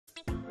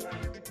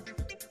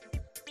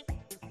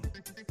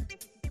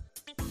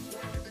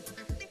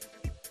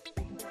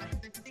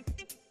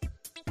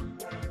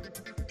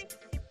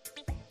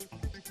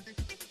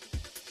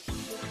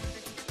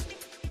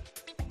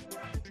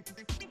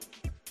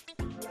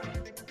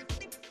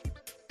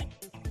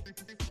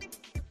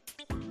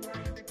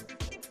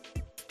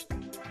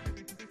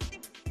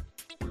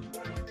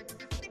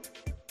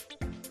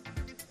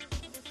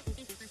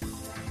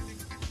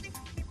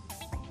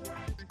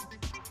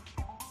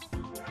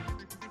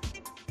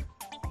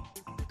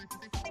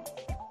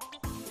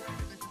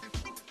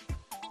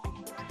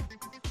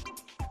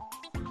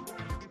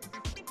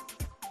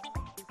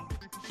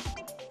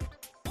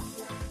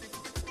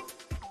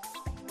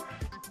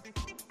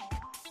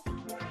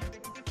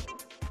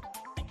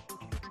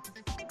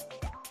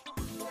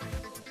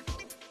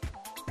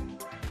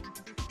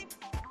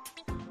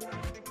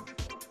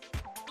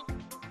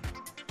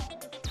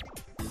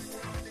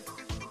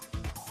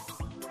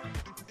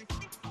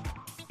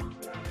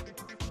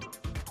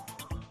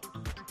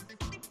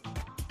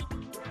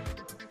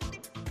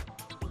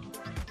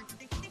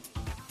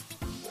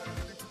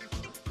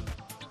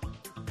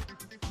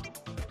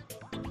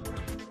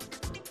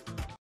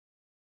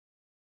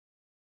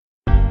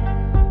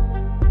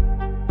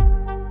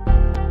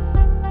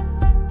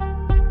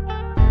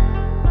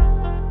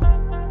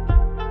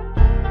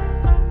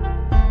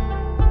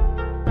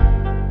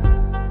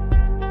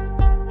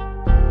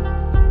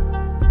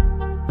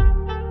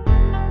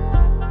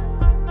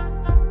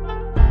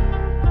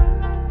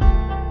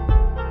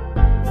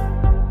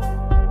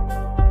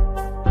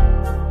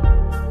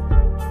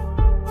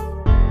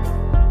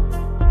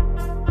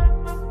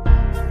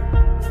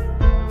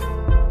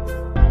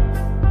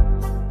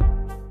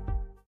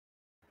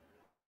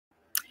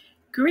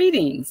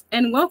Greetings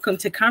and welcome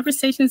to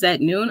Conversations at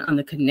Noon on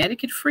the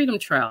Connecticut Freedom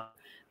Trail.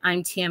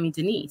 I'm Tammy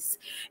Denise.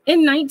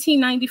 In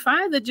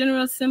 1995, the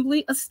General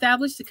Assembly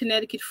established the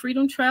Connecticut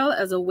Freedom Trail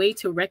as a way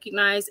to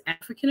recognize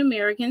African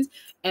Americans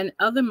and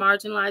other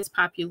marginalized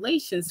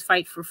populations'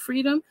 fight for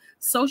freedom,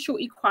 social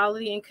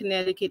equality in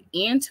Connecticut,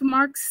 and to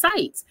mark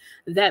sites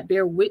that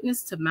bear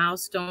witness to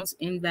milestones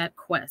in that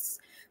quest.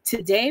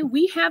 Today,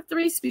 we have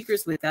three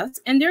speakers with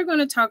us, and they're going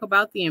to talk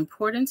about the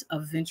importance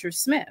of Venture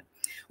Smith.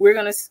 We're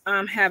going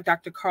to have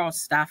Dr. Karl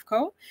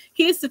Stofko.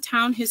 He is the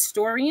town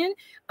historian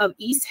of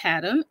East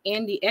Haddam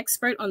and the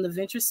expert on the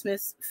Venture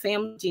Smith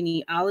family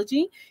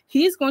genealogy.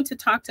 He is going to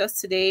talk to us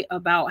today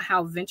about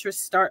how Venture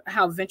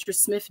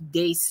Smith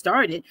Day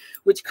started,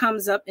 which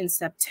comes up in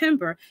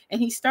September,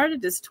 and he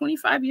started this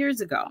 25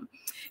 years ago,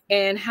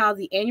 and how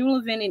the annual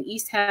event in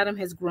East Haddam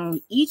has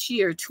grown each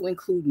year to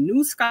include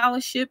new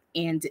scholarship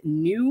and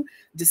new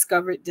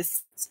discovered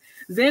descendants.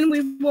 Then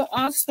we will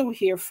also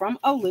hear from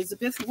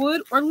Elizabeth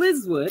Wood, or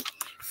Liz Wood,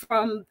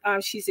 from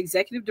she's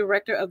executive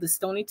director of the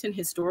Stonington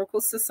Historical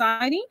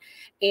Society,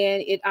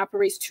 and it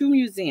operates two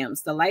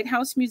museums, the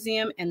Lighthouse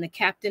Museum and the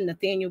Captain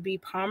Nathaniel B.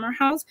 Palmer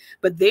House.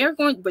 But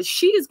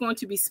she is going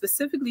to be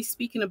specifically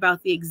speaking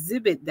about the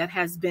exhibit that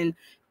has been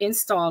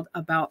installed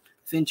about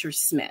Venture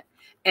Smith.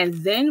 And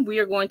then we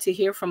are going to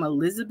hear from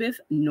Elizabeth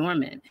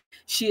Norman.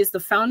 She is the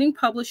founding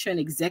publisher and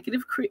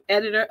executive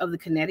editor of the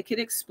Connecticut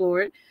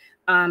Explorer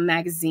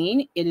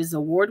magazine. It is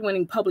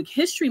award-winning public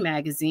history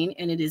magazine,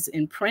 and it is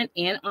in print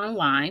and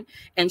online.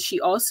 And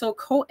she also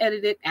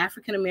co-edited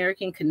African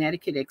American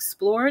Connecticut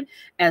Explored,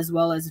 as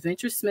well as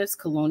Venture Smith's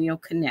Colonial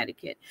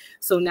Connecticut.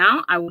 So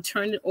now I will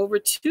turn it over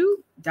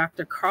to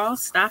Dr. Karl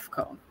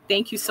Stofko.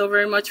 Thank you so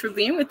very much for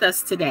being with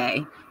us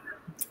today.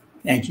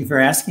 Thank you for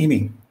asking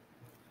me.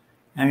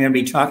 I'm going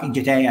to be talking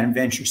today on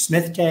Venture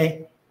Smith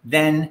Day,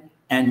 then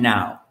and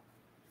now.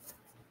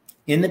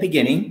 In the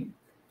beginning,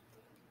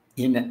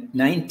 in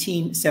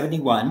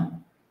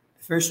 1971,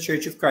 the First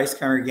Church of Christ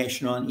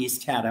Congregational in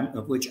East Haddam,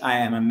 of which I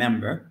am a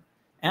member,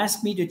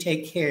 asked me to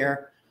take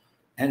care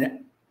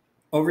and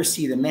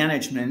oversee the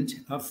management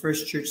of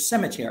First Church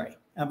Cemetery,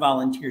 a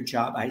volunteer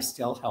job I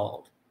still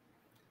held.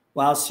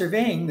 While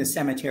surveying the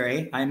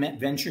cemetery, I met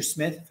Venture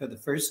Smith for the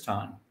first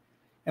time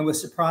and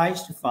was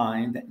surprised to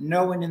find that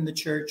no one in the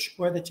church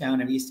or the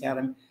town of East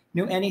Haddam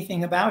knew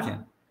anything about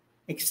him,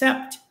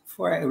 except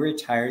for a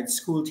retired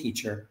school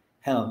teacher,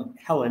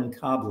 Helen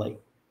Cobley.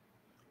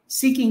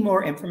 Seeking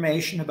more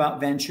information about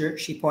Venture,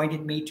 she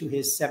pointed me to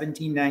his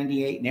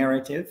 1798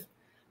 narrative,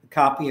 a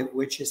copy of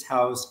which is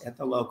housed at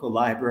the local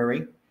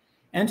library,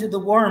 and to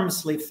the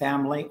Wormsley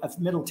family of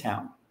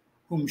Middletown,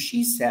 whom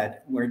she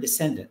said were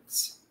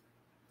descendants.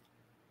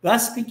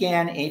 Thus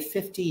began a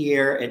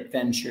 50-year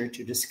adventure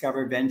to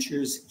discover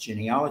Venture's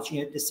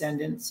genealogy of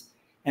descendants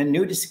and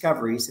new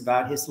discoveries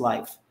about his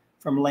life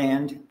from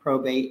land,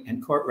 probate,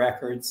 and court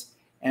records,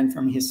 and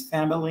from his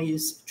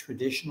family's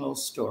traditional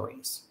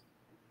stories.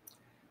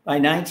 By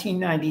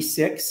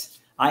 1996,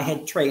 I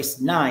had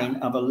traced 9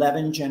 of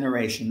 11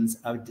 generations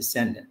of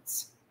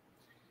descendants.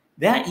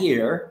 That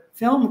year,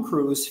 film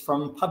crews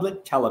from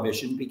public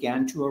television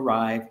began to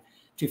arrive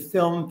to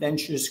film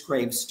Venture's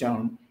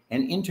gravestone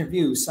and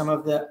interview some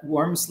of the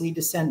Wormsley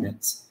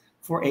descendants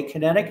for a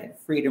Connecticut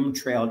Freedom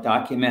Trail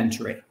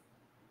documentary.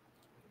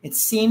 It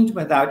seemed,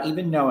 without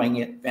even knowing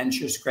it,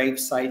 Venture's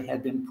gravesite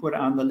had been put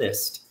on the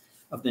list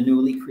of the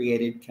newly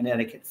created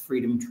Connecticut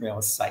Freedom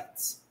Trail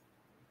sites.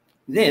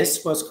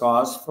 This was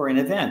cause for an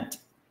event.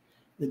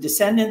 The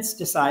descendants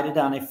decided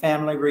on a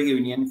family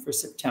reunion for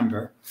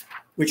September,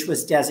 which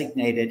was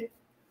designated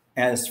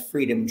as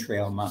Freedom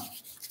Trail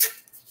Month.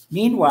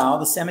 Meanwhile,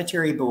 the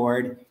cemetery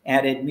board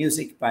added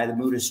music by the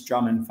Moodus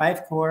Drum and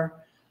Fife Corps,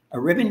 a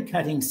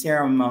ribbon-cutting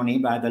ceremony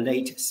by the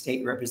late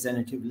State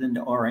Representative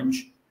Linda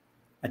Orange,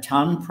 a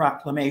town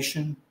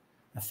proclamation,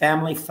 a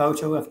family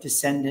photo of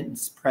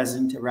descendants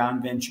present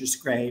around Venture's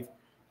grave,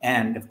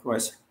 and, of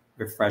course,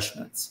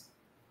 refreshments.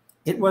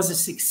 It was a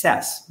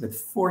success, with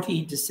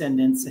 40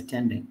 descendants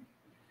attending.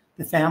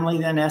 The family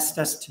then asked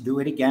us to do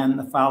it again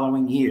the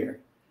following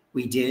year.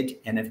 We did,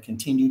 and have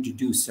continued to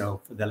do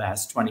so for the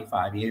last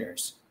 25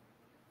 years.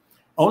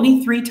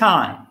 Only 3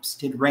 times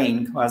did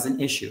rain cause an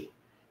issue,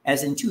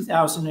 as in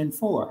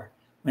 2004,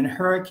 when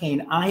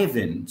Hurricane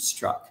Ivan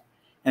struck,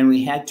 and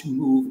we had to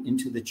move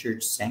into the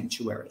church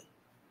sanctuary.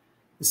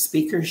 The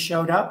speakers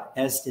showed up,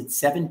 as did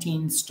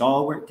 17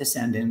 stalwart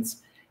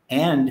descendants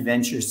and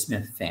Venture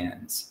Smith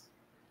fans.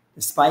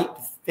 Despite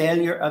the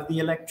failure of the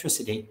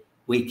electricity,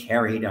 we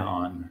carried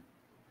on.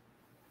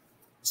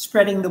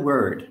 Spreading the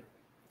word.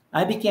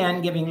 I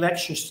began giving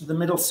lectures to the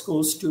middle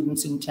school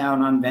students in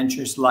town on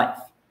Venture's life.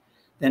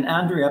 Then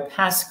Andrea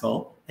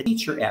Pascal, a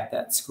teacher at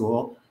that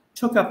school,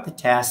 took up the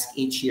task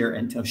each year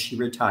until she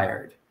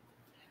retired.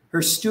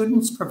 Her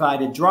students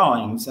provided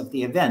drawings of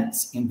the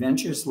events in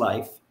Venture's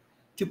life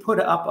to put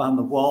up on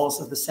the walls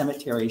of the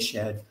cemetery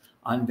shed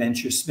on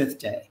Venture Smith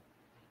Day.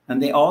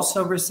 And they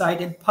also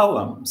recited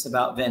poems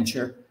about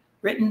Venture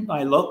written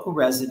by local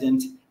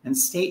resident and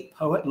state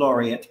poet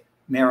laureate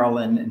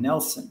Marilyn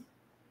Nelson.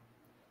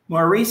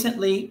 More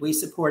recently, we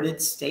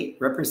supported State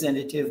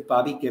Representative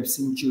Bobby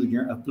Gibson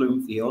Jr. of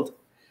Bloomfield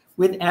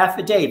with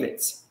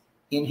affidavits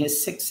in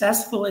his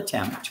successful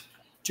attempt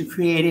to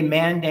create a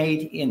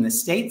mandate in the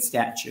state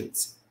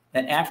statutes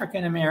that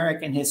African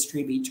American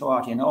history be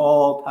taught in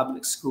all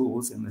public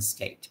schools in the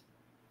state.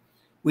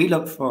 We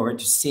look forward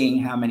to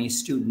seeing how many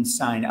students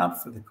sign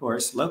up for the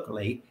course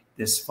locally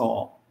this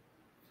fall.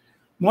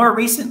 More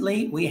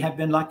recently, we have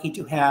been lucky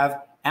to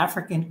have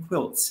African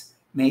quilts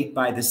made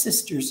by the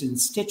Sisters in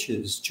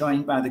Stitches,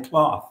 joined by the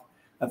cloth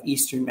of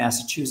Eastern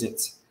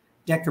Massachusetts,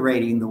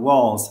 decorating the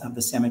walls of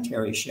the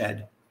cemetery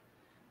shed.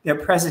 Their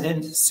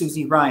president,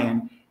 Susie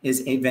Ryan,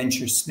 is a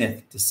Venture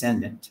Smith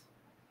descendant.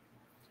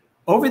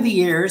 Over the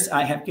years,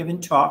 I have given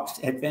talks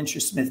at Venture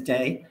Smith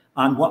Day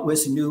on what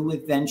was new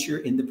with Venture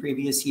in the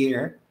previous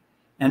year,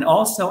 and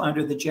also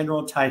under the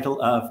general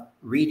title of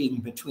Reading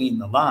Between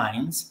the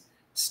Lines,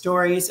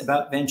 stories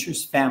about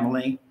Venture's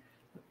family,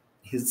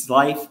 his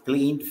life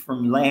gleaned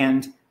from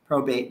land,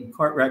 probate, and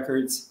court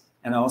records,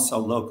 and also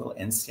local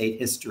and state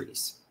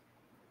histories.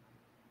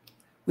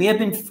 We have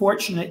been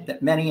fortunate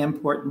that many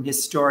important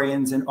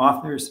historians and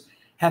authors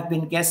have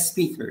been guest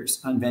speakers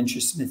on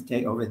Venture Smith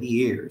Day over the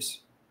years.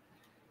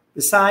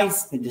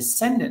 Besides the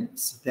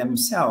descendants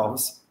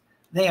themselves,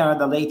 they are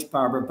the late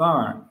Barbara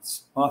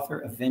Barnes, author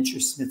of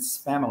Venture Smith's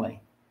Family,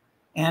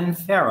 Anne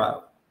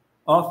Farrow,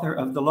 author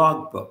of the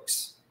Log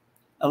Books,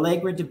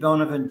 Allegra de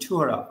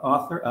Bonaventura,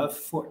 author of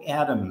For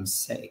Adam's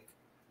Sake,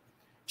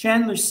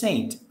 Chandler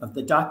Saint of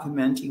the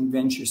Documenting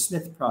Venture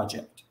Smith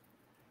Project,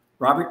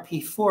 Robert P.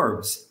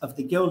 Forbes of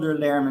the Gilder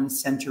Lehrman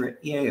Center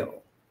at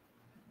Yale,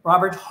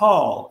 Robert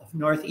Hall of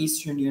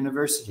Northeastern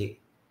University,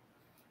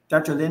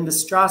 Dr. Linda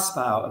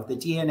Strasbaugh of the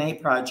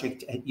DNA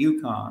Project at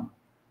UConn,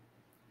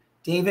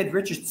 David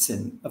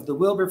Richardson of the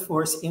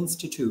Wilberforce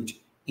Institute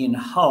in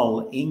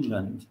Hull,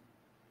 England,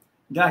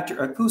 Dr.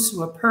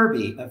 Akosua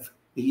Purby of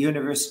the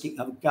University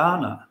of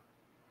Ghana,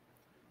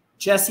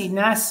 Jesse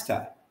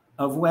Nasta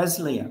of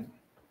Wesleyan,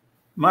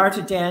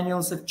 Marta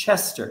Daniels of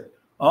Chester,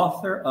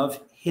 author of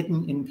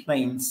Hidden in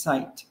Plain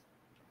Sight,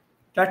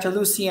 Dr.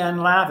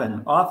 Lucianne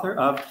Lavin, author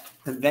of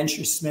The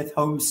Venture Smith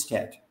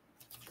Homestead,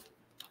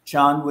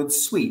 John Wood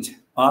Sweet,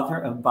 author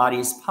of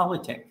Bodies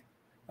Politic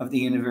of the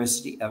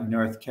University of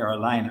North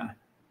Carolina,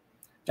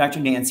 Dr.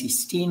 Nancy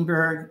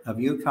Steenberg of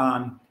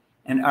UConn,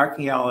 and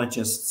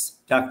archaeologists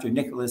Dr.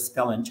 Nicholas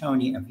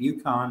Bellantoni of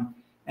UConn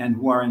and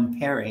Warren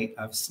Perry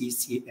of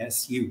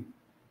CCSU.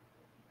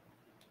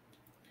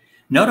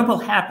 Notable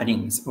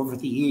happenings over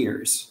the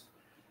years.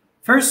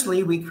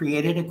 Firstly, we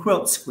created a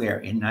quilt square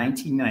in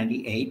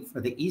 1998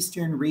 for the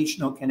Eastern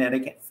Regional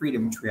Connecticut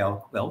Freedom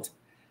Trail quilt,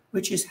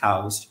 which is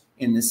housed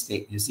in the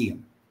State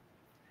Museum.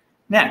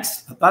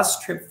 Next, a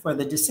bus trip for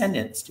the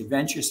descendants to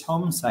Venture's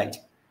home site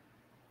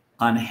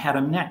on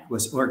Haddam Neck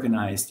was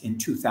organized in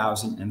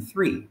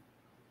 2003.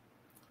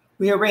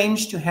 We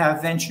arranged to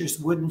have Venture's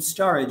wooden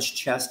storage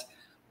chest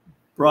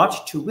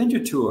brought to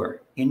Winterthur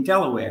in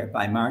Delaware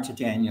by Marta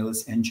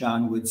Daniels and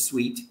John Wood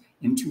Sweet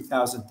in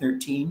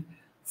 2013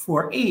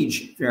 for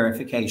age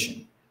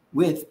verification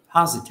with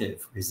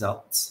positive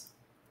results.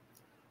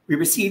 We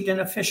received an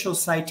official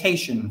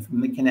citation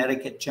from the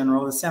Connecticut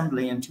General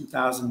Assembly in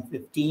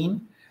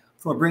 2015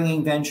 for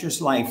bringing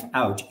Venture's life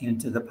out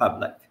into the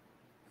public.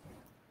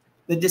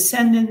 The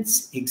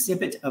descendants'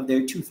 exhibit of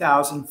their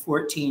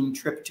 2014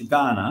 trip to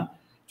Ghana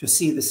to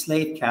see the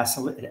slave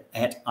castle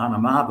at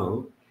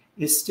Anamabu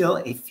is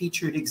still a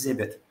featured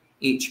exhibit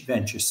each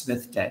Venture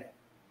Smith Day.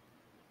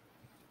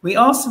 We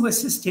also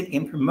assisted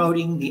in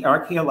promoting the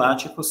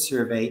archaeological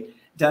survey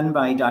done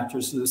by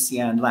Drs.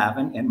 Lucianne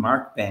Lavin and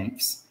Mark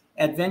Banks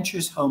at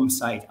Venture's home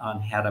site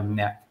on Haddam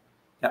Neck.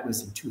 That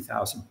was in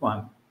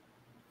 2001.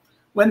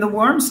 When the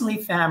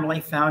Wormsley family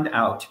found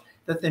out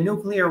that the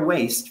nuclear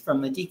waste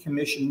from the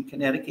decommissioned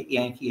Connecticut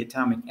Yankee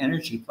Atomic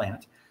Energy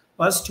Plant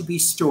was to be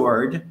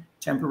stored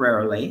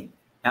temporarily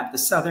at the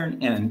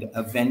southern end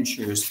of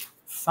Venture's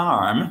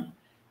farm,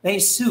 they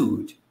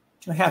sued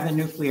to have the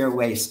nuclear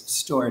waste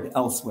stored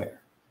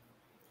elsewhere.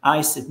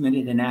 I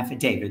submitted an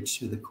affidavit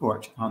to the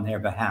court on their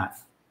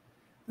behalf.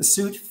 The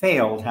suit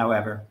failed,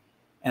 however,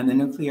 and the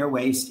nuclear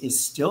waste is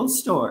still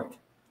stored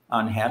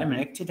on Haddam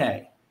Neck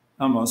today,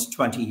 almost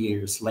 20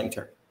 years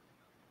later.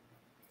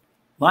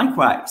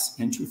 Likewise,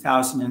 in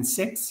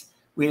 2006,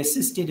 we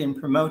assisted in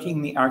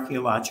promoting the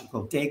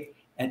archaeological dig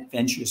at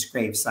Venture's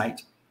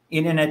gravesite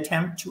in an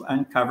attempt to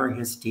uncover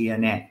his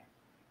DNA.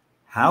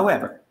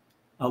 However,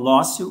 a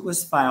lawsuit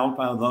was filed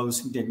by those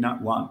who did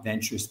not want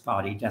Venture's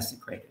body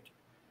desecrated.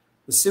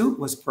 The suit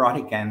was brought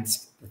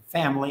against the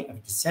family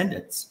of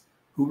descendants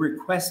who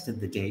requested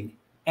the dig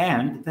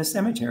and the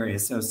Cemetery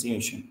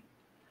Association.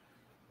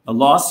 The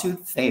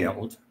lawsuit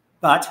failed,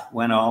 but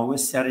when all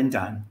was said and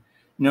done,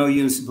 no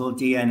usable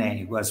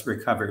DNA was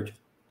recovered.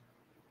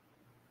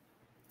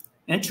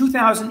 In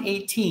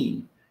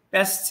 2018,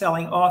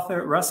 best-selling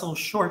author Russell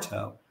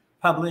Shorto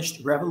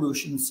published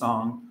Revolution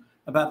Song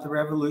about the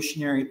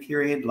Revolutionary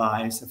period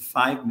lives of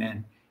 5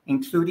 men,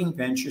 including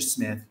Venture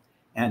Smith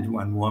and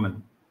 1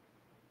 woman.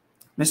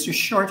 Mr.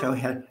 Shorto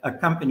had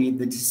accompanied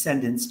the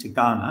descendants to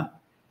Ghana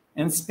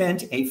and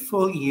spent a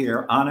full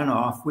year on and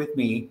off with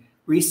me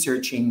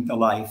researching the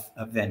life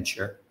of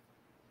Venture.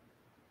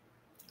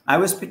 I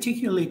was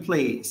particularly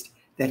pleased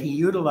that he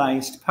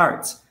utilized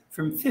parts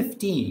from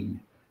 15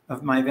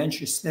 of my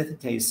Venture Smith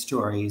Day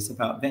stories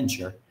about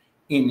Venture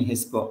in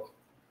his book.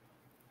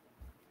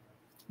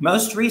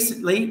 Most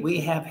recently, we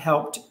have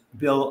helped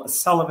Bill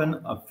Sullivan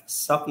of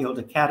Suffield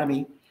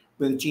Academy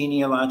with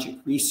genealogic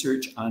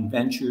research on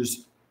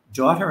Venture's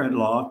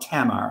daughter-in-law,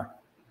 Tamar,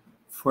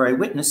 for a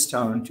witness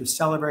stone to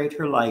celebrate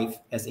her life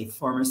as a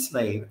former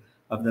slave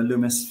of the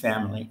Loomis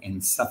family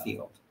in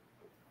Suffield.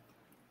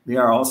 We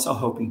are also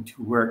hoping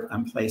to work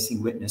on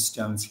placing witness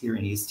stones here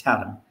in East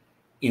Haddam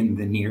in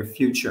the near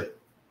future.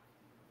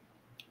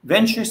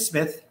 Venture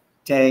Smith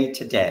Day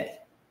today.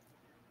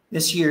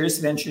 This year's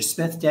Venture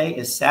Smith Day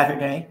is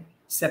Saturday,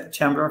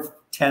 September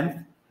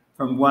 10th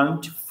from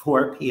 1 to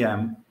 4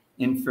 p.m.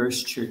 in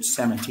First Church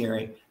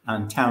Cemetery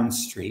on Town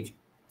Street,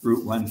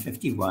 Route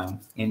 151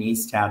 in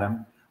East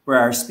Haddam, where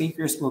our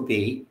speakers will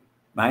be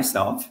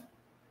myself,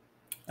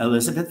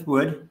 Elizabeth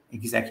Wood,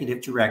 Executive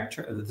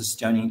Director of the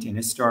Stonington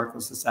Historical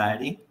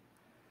Society,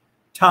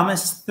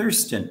 Thomas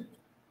Thurston,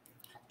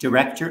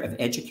 Director of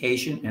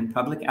Education and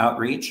Public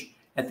Outreach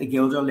at the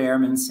Gilder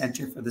Lehrman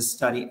Center for the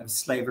Study of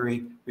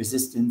Slavery,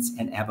 Resistance,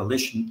 and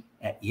Abolition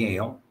at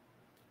Yale,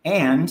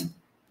 and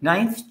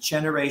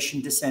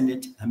ninth-generation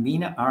descendant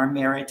Amina R.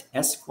 Merritt,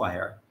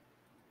 Esquire,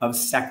 of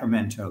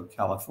Sacramento,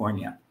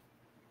 California.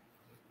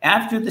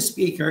 After the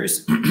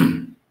speakers,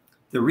 the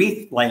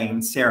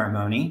wreath-laying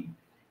ceremony,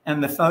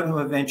 and the photo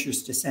of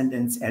Venture's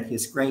descendants at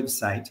his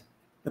gravesite,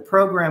 the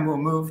program will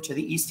move to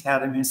the East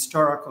Haddam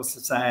Historical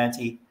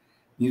Society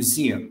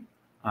Museum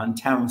on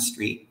Town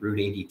Street, Route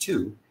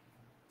 82,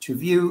 to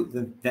view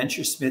the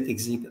Venture Smith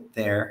exhibit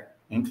there,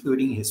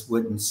 including his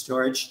wooden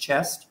storage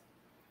chest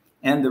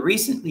and the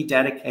recently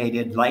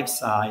dedicated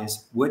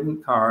life-size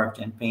wooden carved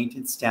and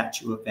painted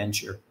statue of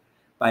Venture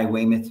by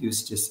Weymouth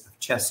Eustace of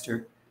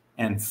Chester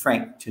and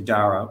Frank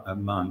Todaro of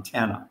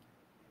Montana.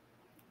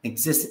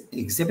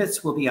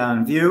 Exhibits will be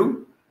on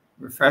view,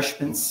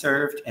 refreshments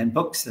served, and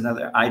books and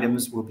other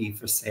items will be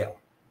for sale.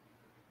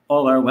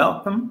 All are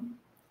welcome.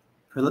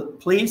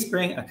 Please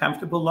bring a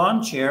comfortable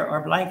lawn chair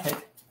or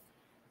blanket.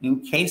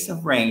 In case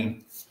of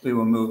rain, we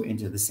will move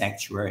into the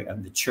sanctuary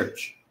of the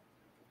church.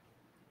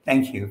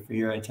 Thank you for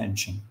your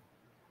attention.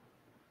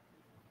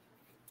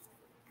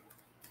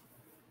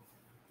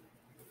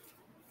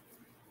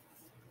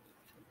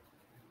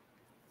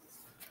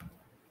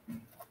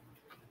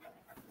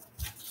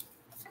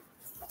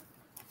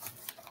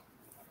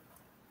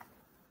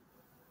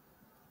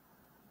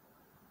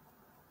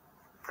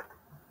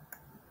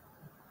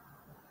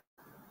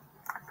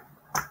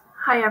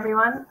 Hi,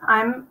 everyone.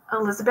 I'm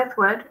Elizabeth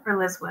Wood, or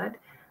Liz Wood.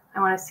 I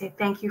want to say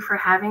thank you for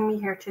having me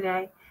here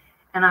today,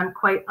 and I'm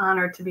quite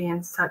honored to be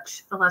in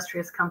such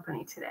illustrious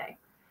company today.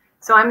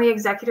 So I'm the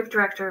Executive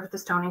Director of the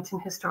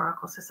Stonington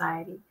Historical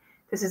Society.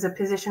 This is a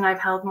position I've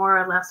held more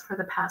or less for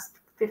the past,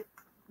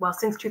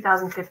 since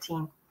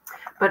 2015,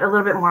 but a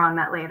little bit more on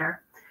that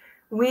later.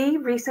 We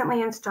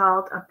recently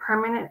installed a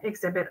permanent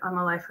exhibit on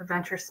the life of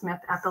Venture Smith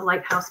at the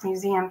Lighthouse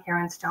Museum here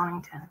in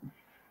Stonington.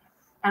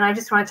 And I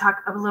just want to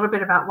talk a little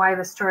bit about why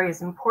this story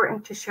is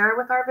important to share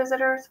with our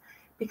visitors,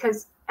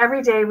 because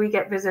every day we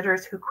get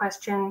visitors who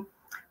question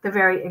the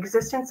very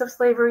existence of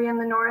slavery in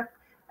the North,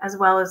 as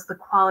well as the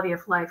quality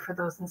of life for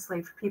those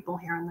enslaved people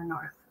here in the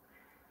North.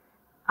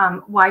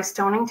 Why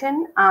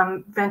Stonington?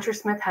 Venture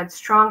Smith had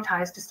strong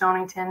ties to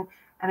Stonington,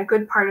 and a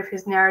good part of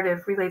his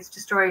narrative relates to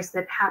stories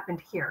that happened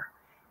here,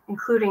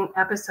 including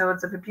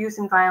episodes of abuse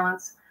and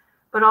violence,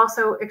 but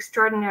also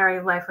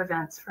extraordinary life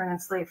events for an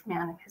enslaved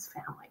man and his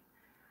family.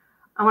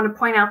 I want to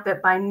point out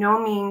that by no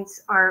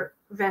means are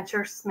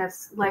Venture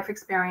Smith's life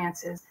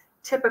experiences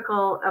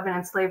typical of an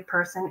enslaved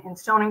person in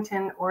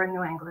Stonington or in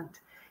New England.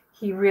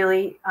 He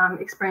really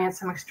experienced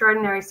some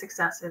extraordinary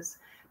successes,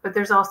 but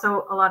there's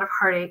also a lot of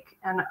heartache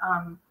and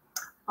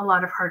a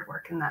lot of hard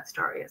work in that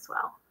story as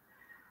well.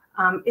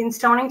 In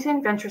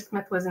Stonington, Venture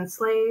Smith was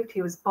enslaved.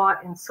 He was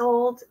bought and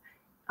sold.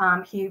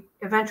 He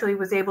eventually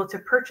was able to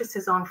purchase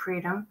his own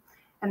freedom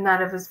and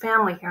that of his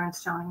family here in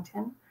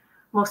Stonington.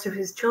 Most of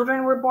his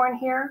children were born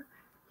here.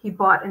 He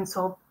bought and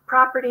sold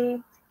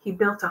property. He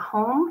built a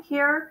home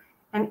here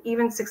and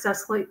even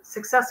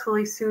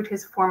successfully sued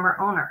his former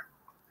owner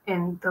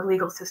in the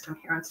legal system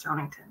here in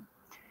Stonington.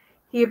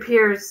 He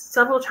appears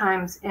several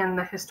times in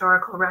the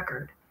historical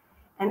record.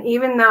 And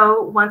even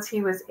though once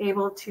he was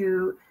able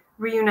to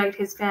reunite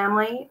his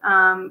family,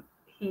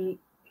 he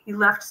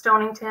left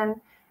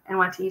Stonington and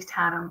went to East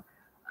Haddam.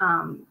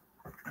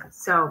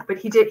 But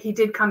he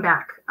did come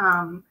back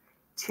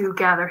to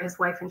gather his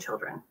wife and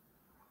children.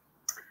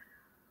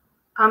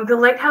 The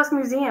Lighthouse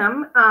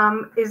Museum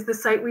is the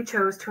site we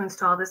chose to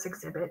install this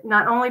exhibit,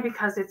 not only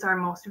because it's our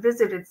most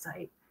visited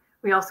site.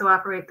 We also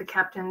operate the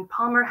Captain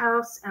Palmer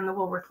House and the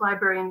Woolworth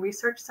Library and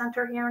Research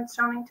Center here in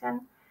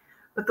Stonington.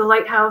 But the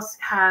Lighthouse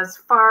has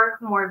far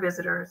more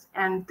visitors,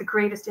 and the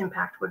greatest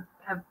impact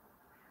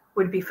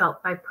would be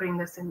felt by putting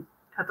this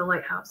at the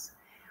lighthouse.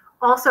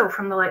 Also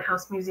from the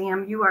Lighthouse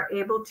Museum, you are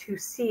able to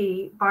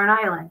see Barn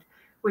Island,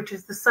 which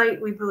is the site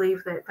we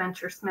believe that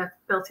Venture Smith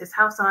built his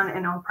house on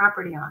and owned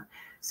property on.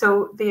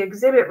 So the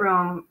exhibit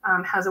room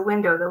has a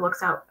window that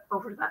looks out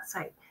over that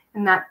site,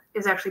 and that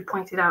is actually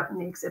pointed out in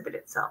the exhibit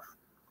itself.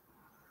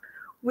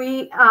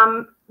 We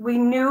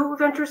knew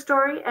Venture's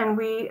story, and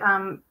we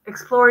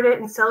explored it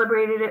and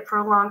celebrated it for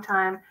a long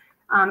time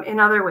in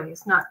other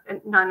ways, not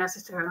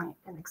necessarily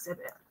an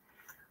exhibit.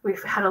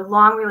 We've had a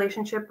long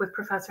relationship with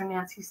Professor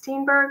Nancy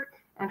Steenberg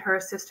and her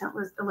assistant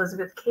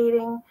Elizabeth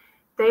Kading.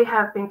 They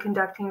have been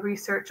conducting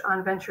research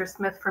on Venture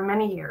Smith for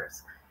many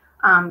years.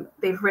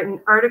 They've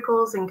written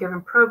articles and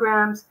given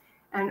programs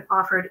and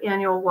offered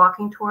annual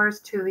walking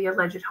tours to the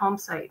alleged home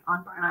site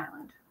on Barn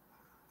Island.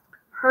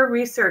 Her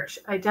research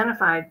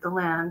identified the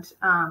land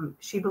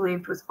she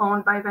believed was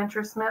owned by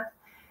Venture Smith.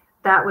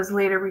 That was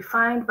later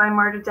refined by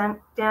Marta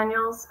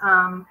Daniels,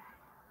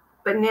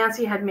 but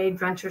Nancy had made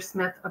Venture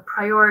Smith a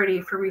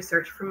priority for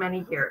research for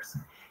many years.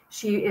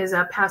 She is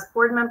a past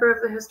board member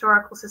of the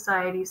Historical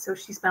Society, so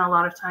she spent a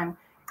lot of time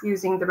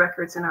using the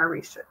records in our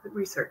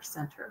research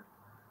center.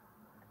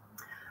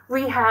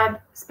 We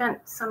had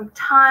spent some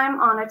time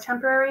on a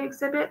temporary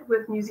exhibit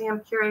with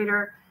museum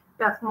curator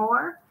Beth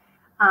Moore.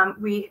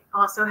 We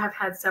also have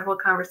had several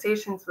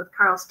conversations with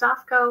Karl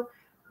Stofko,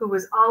 who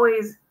was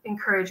always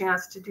encouraging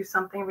us to do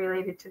something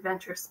related to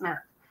Venture Smith.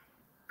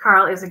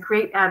 Karl is a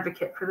great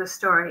advocate for the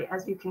story,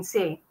 as you can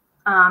see,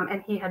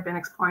 and he had been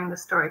exploring the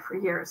story for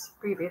years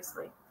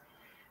previously.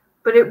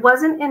 But it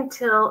wasn't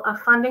until a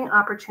funding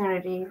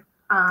opportunity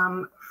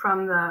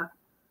from the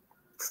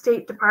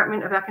State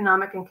Department of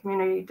Economic and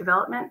Community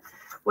Development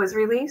was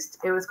released.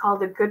 It was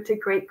called the Good to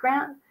Great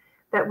Grant,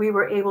 that we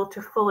were able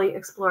to fully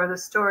explore the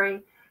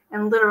story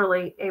and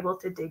literally able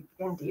to dig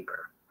in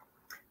deeper.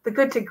 The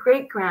Good to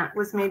Great Grant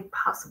was made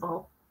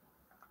possible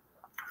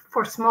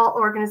for small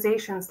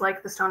organizations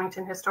like the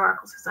Stonington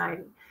Historical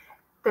Society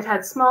that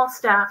had small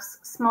staffs,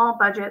 small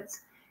budgets,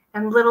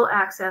 and little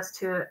access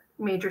to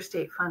major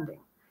state funding.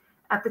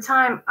 At the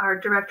time, our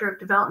Director of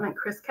Development,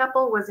 Chris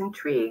Keppel, was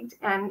intrigued,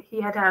 and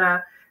he had had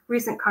a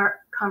recent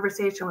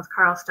conversation with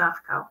Karl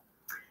Stofko.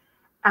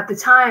 At the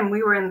time,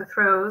 we were in the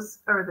throes,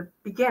 or the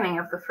beginning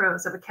of the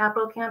throes, of a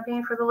capital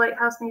campaign for the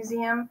Lighthouse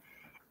Museum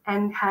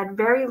and had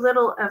very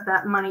little of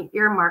that money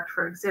earmarked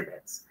for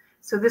exhibits.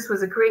 So this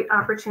was a great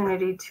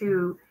opportunity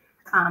to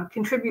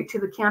contribute to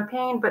the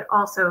campaign, but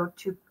also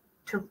to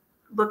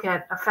look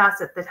at a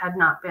facet that had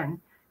not been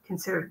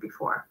considered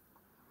before.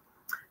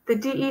 The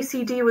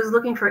DECD was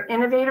looking for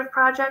innovative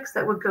projects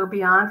that would go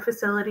beyond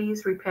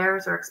facilities,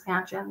 repairs, or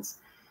expansions.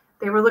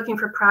 They were looking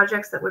for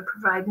projects that would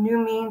provide new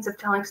means of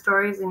telling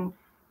stories in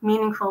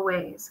meaningful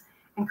ways.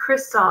 And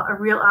Chris saw a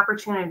real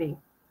opportunity.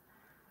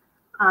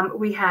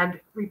 We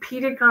had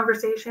repeated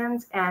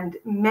conversations and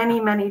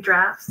many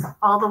drafts,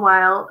 all the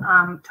while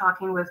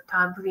talking with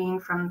Todd Levine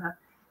from the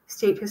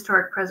State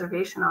Historic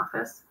Preservation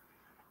Office.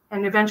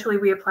 And eventually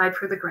we applied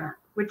for the grant,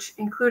 which,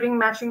 including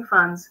matching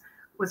funds,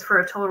 was for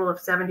a total of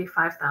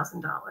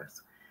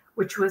 $75,000,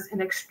 which was an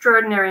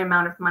extraordinary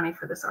amount of money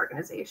for this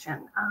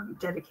organization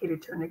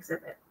dedicated to an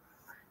exhibit.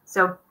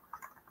 So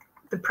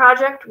the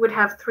project would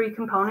have three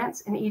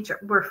components, and each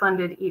were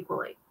funded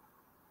equally.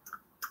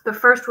 The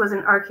first was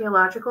an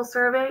archaeological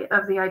survey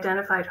of the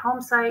identified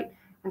home site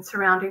and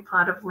surrounding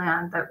plot of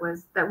land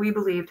that we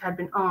believed had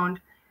been owned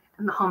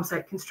and the home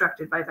site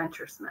constructed by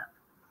Venture Smith.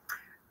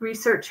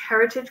 Research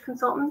heritage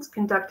consultants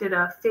conducted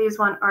a phase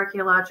 1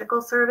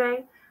 archaeological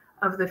survey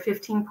of the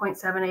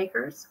 15.7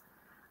 acres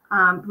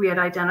we had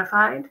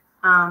identified,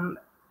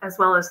 as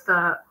well as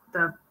the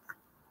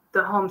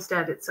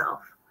homestead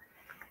itself.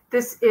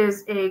 This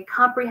is a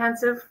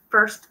comprehensive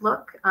first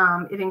look.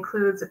 It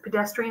includes a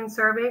pedestrian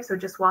survey, so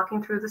just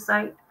walking through the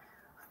site,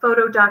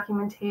 photo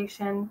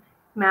documentation,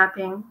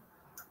 mapping.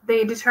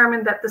 They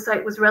determined that the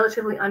site was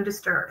relatively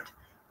undisturbed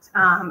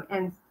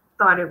and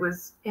thought it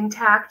was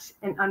intact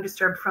and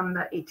undisturbed from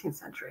the 18th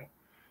century.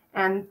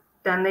 And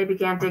then they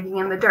began digging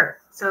in the dirt.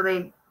 So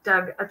they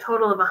dug a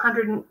total of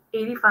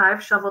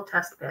 185 shovel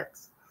test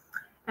pits.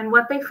 And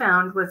what they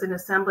found was an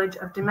assemblage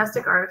of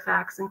domestic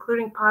artifacts,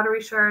 including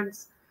pottery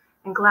shards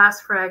and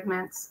glass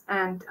fragments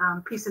and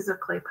pieces of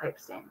clay pipe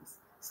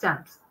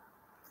stems.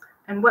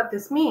 And what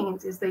this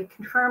means is they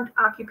confirmed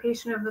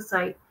occupation of the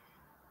site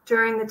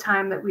during the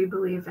time that we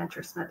believe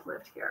Venture Smith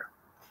lived here.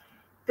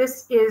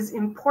 This is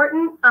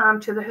important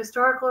to the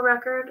historical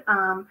record.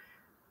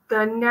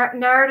 The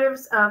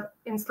narratives of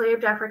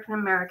enslaved African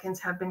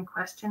Americans have been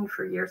questioned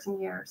for years and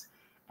years.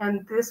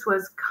 And this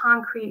was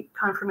concrete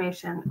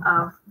confirmation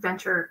of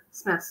Venture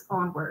Smith's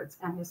own words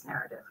and his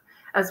narrative,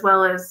 as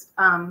well as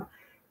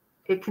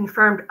it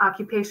confirmed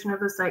occupation of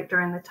the site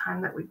during the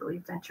time that we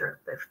believe Venture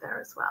lived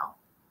there as well.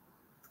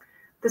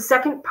 The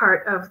second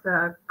part of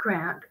the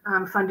grant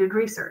funded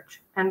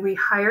research, and we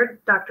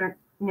hired Dr.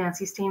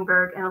 Nancy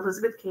Steenberg and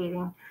Elizabeth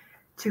Kading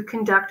to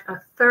conduct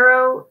a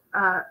thorough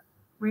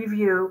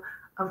review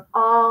of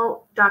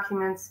all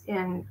documents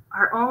in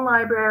our own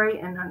library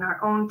and in our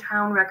own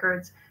town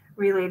records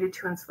related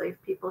to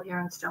enslaved people here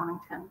in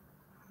Stonington.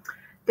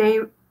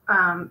 They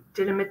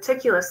did a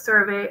meticulous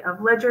survey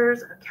of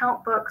ledgers,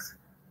 account books,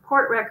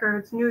 court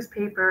records,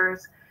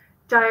 newspapers,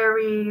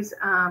 diaries,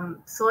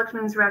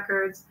 selectmen's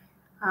records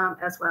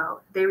as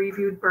well. They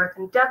reviewed birth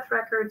and death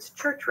records,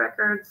 church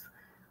records,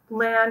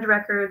 land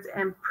records,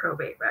 and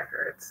probate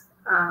records.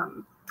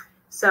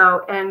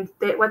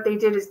 What they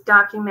did is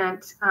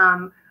document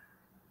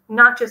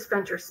not just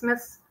Venture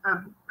Smith's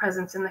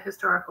presence in the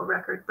historical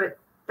record, but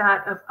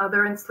that of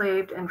other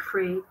enslaved and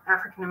free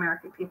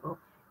African-American people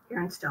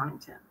here in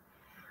Stonington.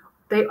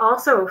 They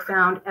also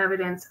found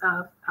evidence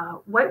of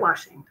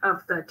whitewashing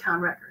of the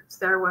town records.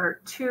 There were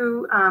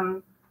 2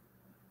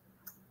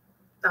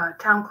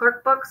 town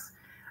clerk books,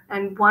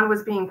 and one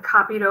was being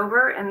copied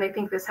over, and they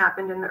think this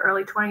happened in the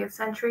early 20th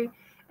century,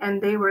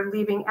 and they were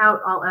leaving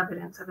out all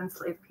evidence of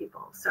enslaved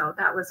people. So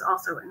that was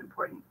also an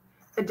important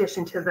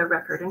addition to the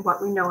record and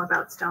what we know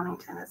about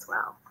Stonington as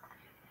well.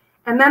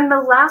 And then the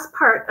last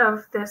part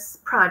of this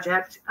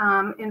project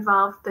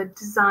involved the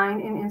design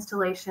and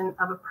installation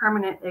of a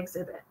permanent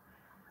exhibit.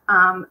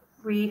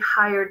 We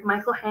hired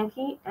Michael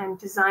Hankey and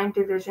Design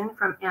Division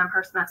from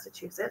Amherst,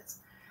 Massachusetts.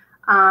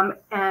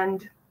 First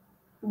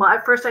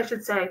I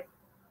should say,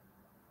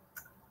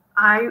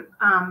 I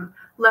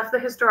left the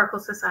Historical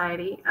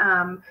Society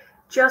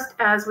just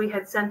as we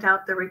had sent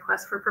out the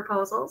request for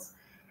proposals,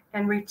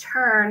 and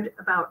returned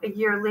about a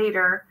year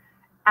later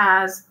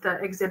as the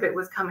exhibit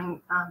was coming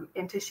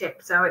into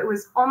shape. So it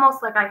was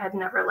almost like I had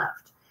never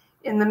left.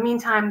 In the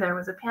meantime, there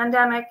was a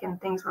pandemic and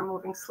things were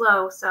moving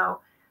slow.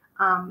 So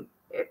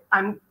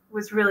I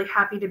was really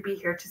happy to be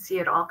here to see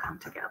it all come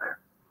together.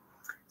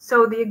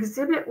 So the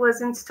exhibit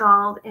was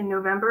installed in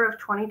November of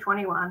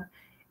 2021,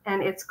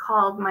 and it's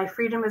called "My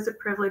Freedom is a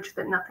Privilege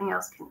That Nothing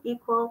Else Can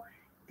Equal."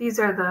 These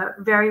are the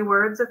very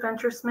words of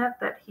Venture Smith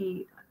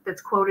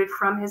that's quoted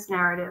from his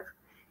narrative.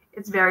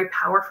 It's very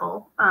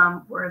powerful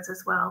words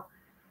as well.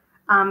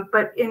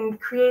 But in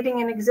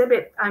creating an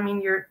exhibit, I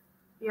mean,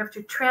 you have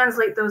to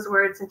translate those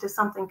words into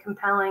something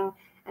compelling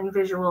and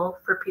visual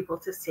for people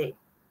to see.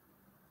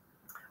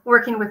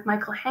 Working with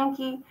Michael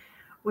Hankey,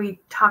 we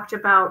talked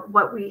about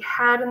what we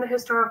had in the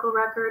historical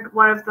record.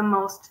 One of the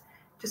most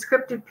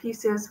descriptive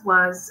pieces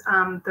was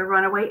the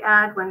runaway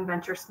ad when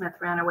Venture Smith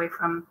ran away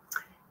from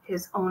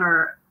his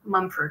owner,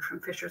 Mumford, from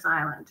Fisher's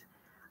Island.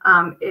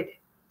 It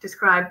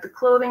described the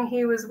clothing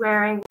he was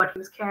wearing, what he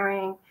was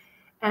carrying,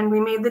 and we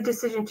made the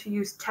decision to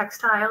use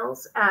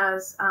textiles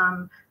as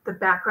the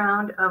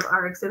background of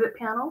our exhibit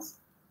panels.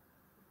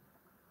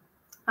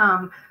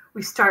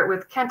 We start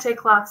with kente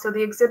cloth, so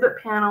the exhibit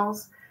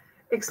panels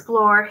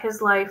explore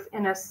his life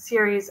in a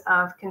series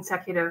of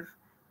consecutive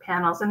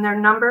panels, and they're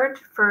numbered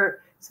so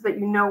that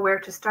you know where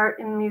to start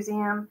in the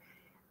museum.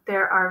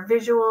 There are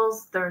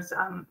visuals, there's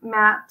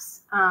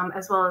maps,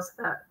 as well as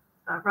the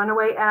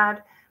runaway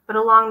ad. But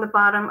along the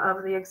bottom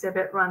of the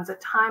exhibit runs a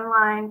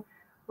timeline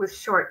with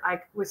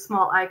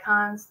small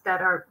icons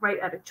that are right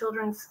at a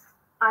children's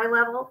eye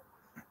level.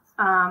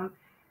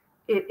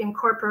 It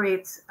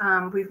incorporates,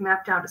 we've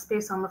mapped out a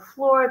space on the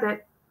floor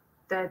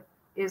that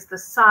is the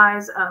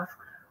size of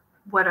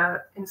what an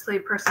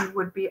enslaved person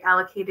would be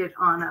allocated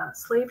on a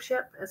slave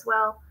ship as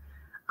well.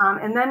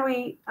 And then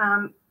we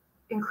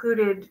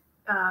included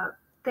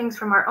things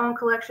from our own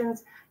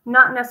collections,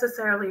 not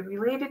necessarily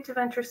related to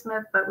Venture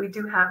Smith, but we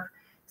do have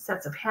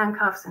sets of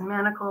handcuffs and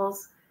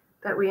manacles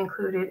that we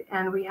included,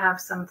 and we have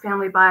some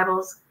family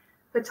Bibles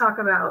that talk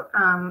about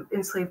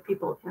enslaved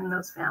people in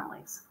those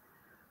families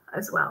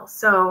as well.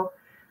 So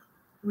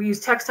we use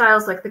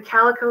textiles like the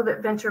calico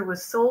that Venture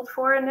was sold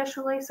for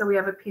initially, so we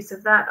have a piece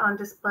of that on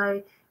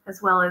display,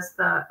 as well as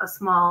a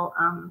small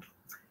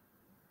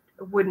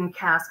wooden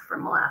cask for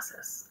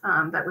molasses.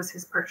 That was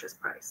his purchase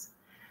price.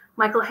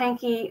 Michael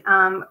Hankey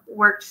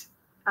worked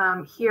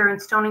here in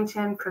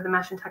Stonington for the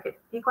Mashantucket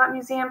Pequot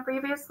Museum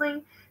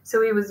previously,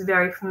 so he was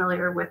very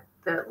familiar with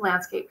the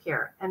landscape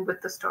here and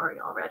with the story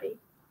already.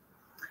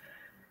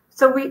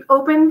 So we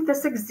opened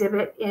this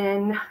exhibit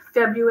in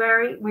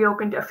February. We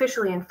opened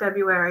officially in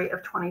February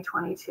of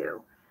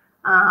 2022.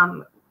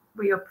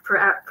 We opened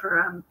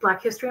for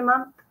Black History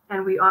Month,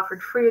 and we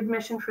offered free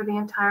admission for the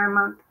entire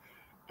month,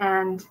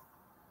 and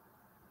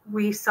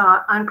we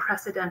saw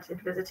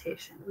unprecedented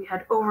visitation. We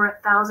had over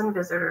 1,000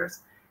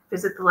 visitors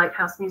visit the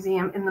Lighthouse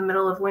Museum in the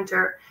middle of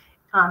winter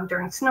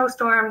during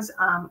snowstorms,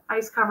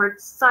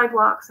 ice-covered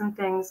sidewalks and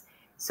things.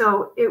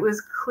 So it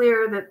was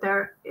clear that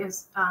there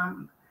is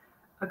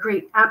a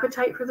great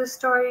appetite for this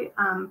story.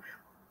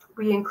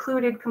 We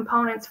included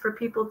components for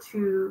people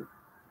to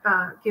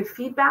give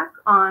feedback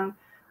on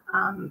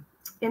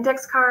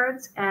index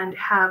cards and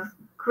have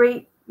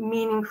great,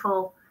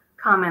 meaningful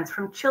comments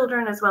from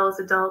children as well as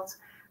adults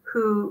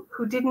who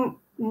didn't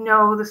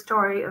know the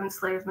story of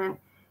enslavement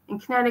in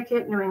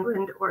Connecticut, New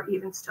England, or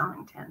even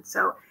Stonington.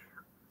 So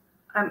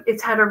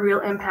it's had a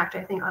real impact,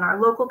 I think, on our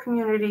local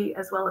community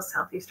as well as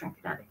Southeastern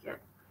Connecticut.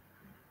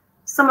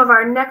 Some of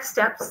our next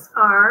steps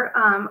are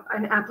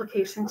an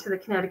application to the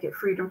Connecticut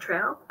Freedom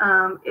Trail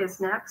is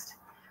next,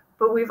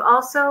 but we've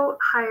also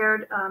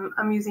hired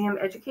a museum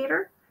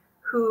educator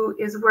who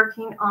is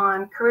working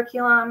on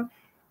curriculum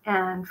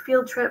and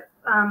field trip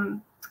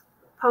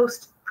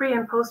pre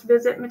and post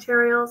visit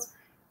materials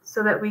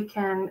so that we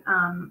can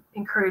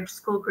encourage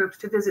school groups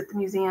to visit the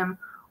museum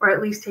or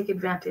at least take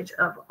advantage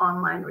of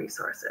online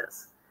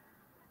resources.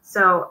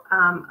 So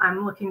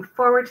I'm looking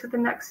forward to the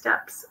next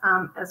steps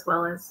as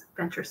well as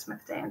Venture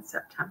Smith Day in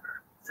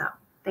September. So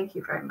thank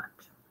you very much.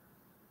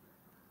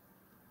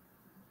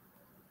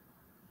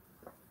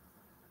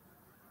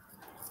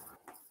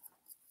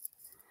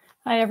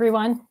 Hi,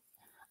 everyone.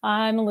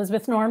 I'm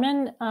Elizabeth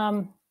Norman,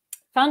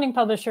 founding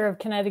publisher of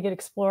Connecticut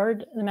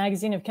Explored, the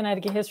magazine of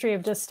Connecticut history.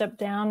 I've just stepped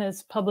down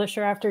as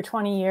publisher after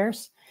 20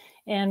 years,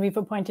 and we've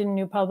appointed a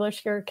new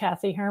publisher,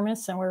 Kathy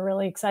Hermes, and we're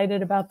really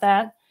excited about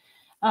that.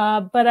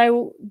 But I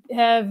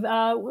have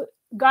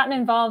gotten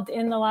involved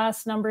in the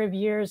last number of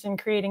years in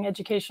creating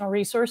educational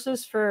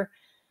resources for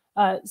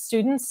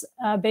students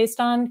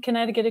based on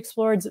Connecticut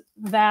Explored's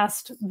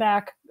vast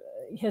back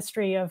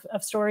history of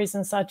stories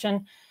and such.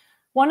 And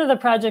one of the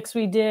projects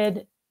we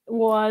did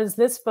was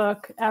this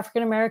book,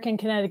 African American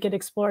Connecticut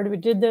Explored. We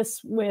did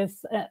this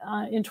with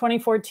in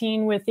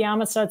 2014 with the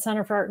Amistad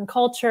Center for Art and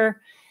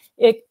Culture.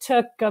 It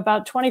took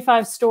about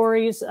 25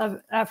 stories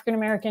of African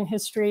American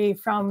history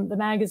from the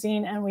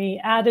magazine, and we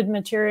added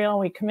material,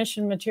 we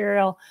commissioned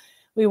material.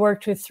 We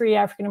worked with 3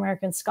 African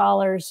American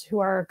scholars who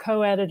are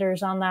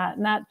co-editors on that.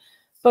 And that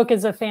book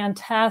is a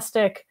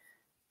fantastic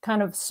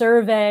kind of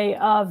survey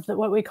of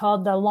what we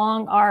called the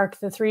long arc,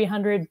 the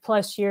 300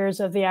 plus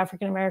years of the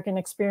African-American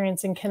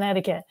experience in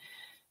Connecticut.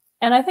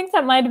 And I think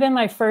that might've been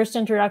my first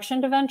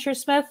introduction to Venture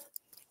Smith.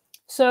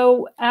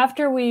 So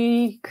after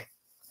we,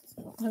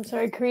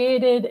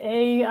 created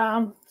a,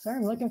 sorry,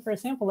 I'm looking for a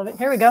sample of it.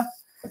 Here we go.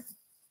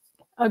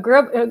 A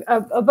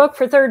book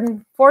for 3rd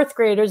and 4th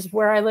graders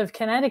where I live,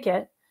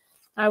 Connecticut.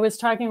 I was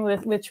talking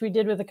with, which we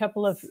did with a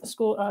couple of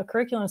school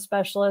curriculum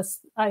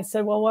specialists. I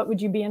said, well, what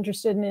would you be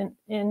interested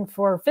in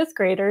for 5th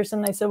graders?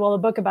 And they said, well, a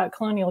book about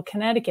colonial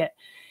Connecticut.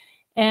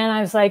 And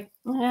I was like,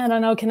 I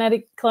don't know,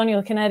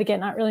 colonial Connecticut,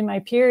 not really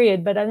my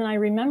period. But then I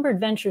remembered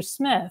Venture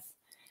Smith.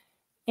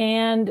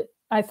 And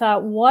I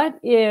thought, what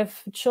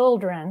if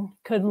children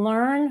could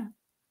learn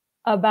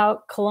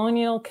about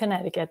colonial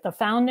Connecticut, the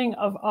founding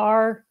of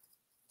our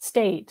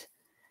state,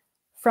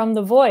 from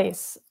the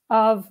voice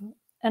of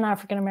an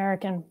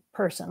African-American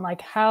person? Like,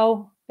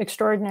 how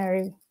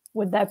extraordinary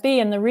would that be?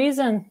 And the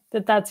reason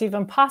that that's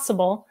even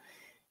possible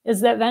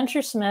is that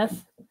Venture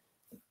Smith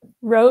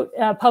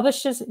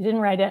published he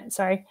didn't write it,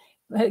 sorry.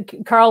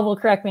 Karl will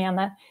correct me on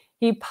that.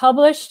 He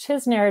published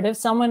his narrative.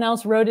 Someone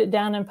else wrote it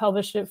down and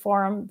published it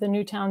for him, the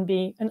Newtown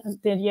Bee,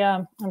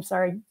 the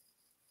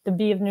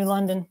Bee of New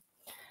London,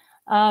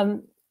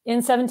 in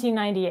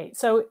 1798.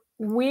 So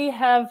we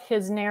have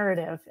his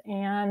narrative,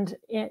 and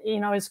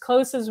as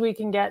close as we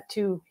can get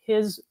to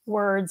his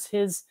words,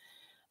 his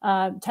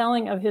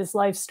telling of his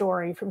life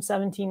story from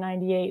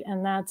 1798,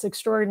 and that's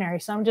extraordinary.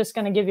 So I'm just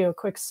going to give you a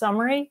quick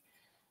summary,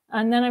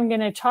 and then I'm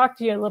going to talk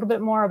to you a little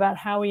bit more about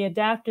how we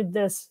adapted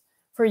this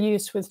for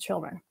use with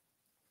children.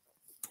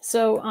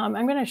 So I'm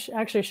going to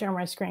actually share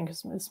my screen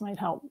because this might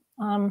help.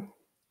 I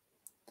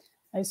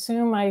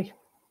assume I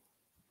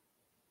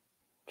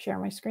share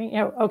my screen.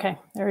 Yeah, okay,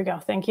 there we go.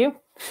 Thank you.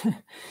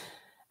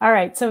 All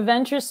right, so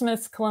Venture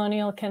Smith's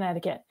Colonial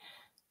Connecticut.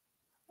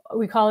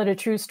 We call it a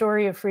true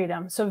story of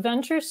freedom. So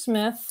Venture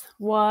Smith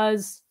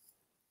was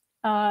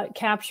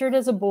captured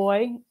as a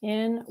boy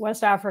in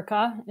West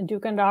Africa, in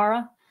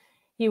Dukandara.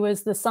 He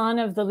was the son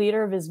of the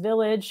leader of his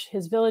village.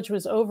 His village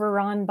was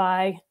overrun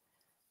by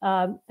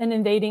an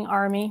invading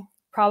army,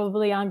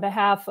 probably on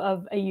behalf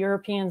of a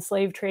European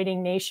slave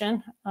trading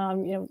nation,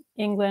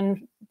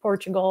 England,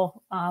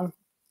 Portugal,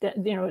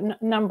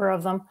 number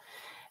of them,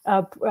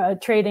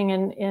 trading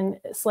in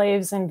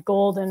slaves and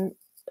gold and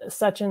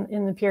such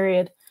in the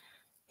period.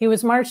 He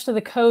was marched to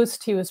the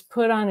coast. He was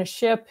put on a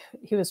ship.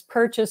 He was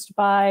purchased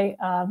by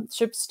a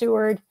ship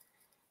steward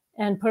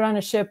and put on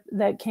a ship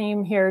that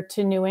came here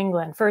to New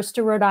England, first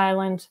to Rhode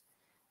Island,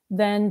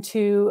 then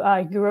grew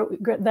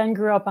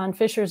up on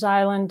Fisher's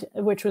Island,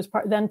 which was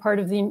then part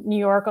of the New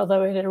York,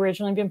 although it had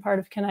originally been part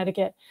of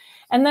Connecticut.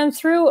 And then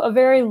through a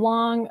very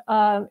long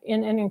and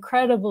an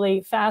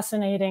incredibly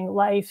fascinating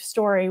life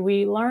story,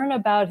 we learn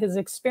about his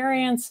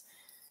experience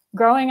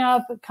growing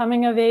up,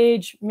 coming of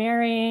age,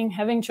 marrying,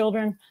 having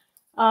children,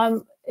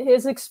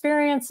 his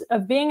experience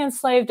of being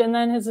enslaved, and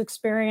then his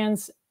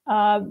experience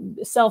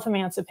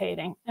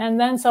self-emancipating, and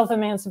then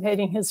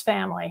self-emancipating his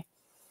family.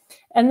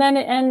 And then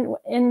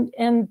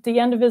in the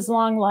end of his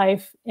long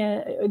life,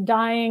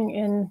 dying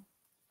in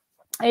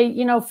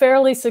a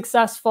fairly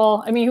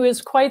successful, he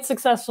was quite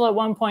successful at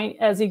one point.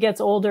 As he gets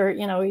older,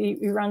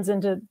 he runs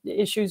into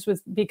issues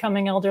with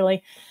becoming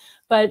elderly.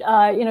 But,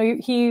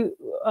 he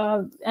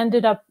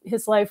ended up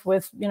his life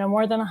with,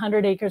 more than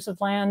 100 acres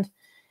of land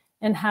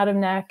in Haddam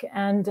Neck,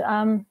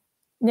 and,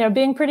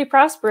 being pretty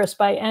prosperous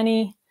by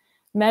any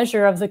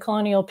measure of the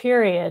colonial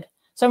period.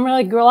 So I'm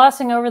really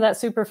glossing over that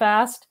super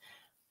fast.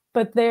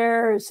 But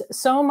there's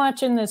so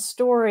much in this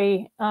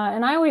story,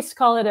 and I always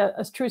call it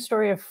a true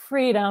story of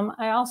freedom.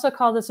 I also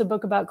call this a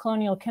book about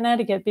colonial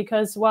Connecticut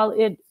because while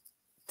it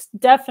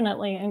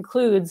definitely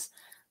includes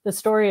the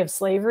story of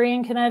slavery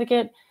in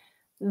Connecticut,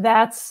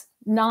 that's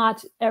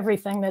not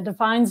everything that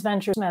defines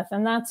Venture Smith.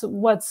 And that's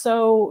what's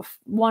so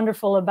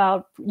wonderful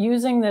about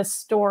using this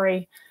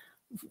story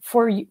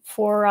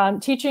for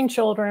teaching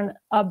children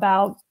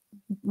about,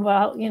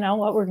 well, you know,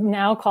 what we're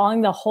now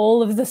calling the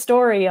whole of the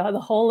story, the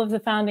whole of the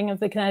founding of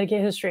the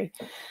Connecticut history,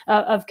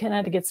 of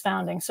Connecticut's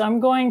founding. So I'm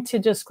going to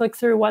just click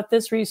through what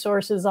this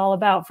resource is all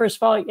about. First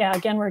of all, yeah,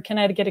 again, we're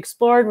Connecticut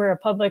Explored. We're a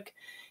public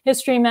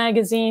history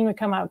magazine. We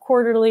come out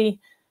quarterly.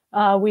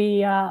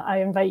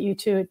 I invite you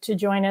to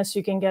join us.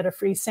 You can get a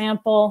free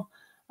sample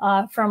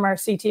from our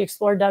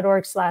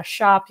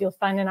ctexplored.org/shop. You'll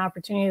find an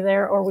opportunity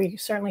there, or we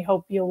certainly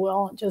hope you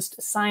will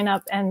just sign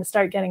up and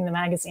start getting the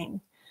magazine.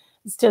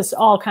 It's just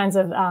all kinds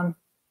of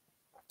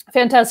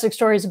fantastic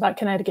stories about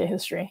Connecticut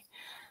history.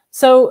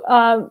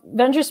 So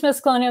Venture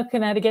Smith's Colonial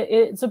Connecticut,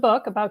 it's a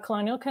book about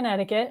colonial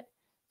Connecticut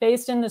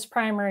based in this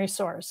primary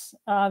source,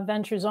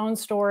 Venture's own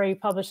story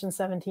published in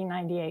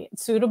 1798.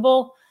 It's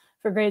suitable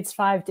for grades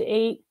 5 to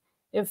 8.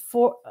 It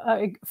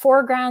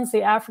foregrounds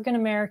the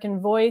African-American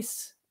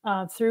voice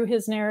through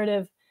his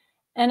narrative,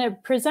 and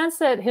it presents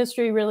that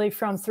history really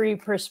from 3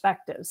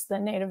 perspectives: the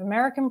Native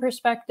American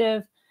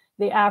perspective,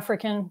 the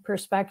African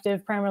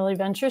perspective, primarily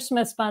Venture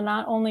Smith's, but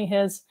not only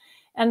his,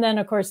 and then,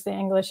 of course, the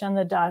English and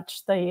the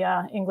Dutch,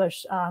 the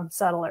English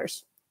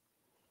settlers.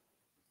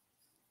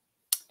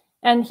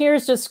 And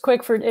here's just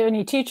quick for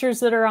any teachers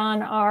that are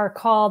on our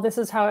call. This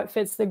is how it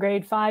fits the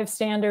grade 5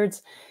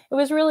 standards. It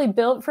was really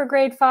built for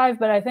grade 5,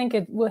 but I think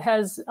it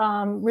has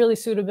really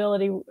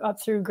suitability up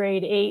through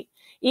grade 8,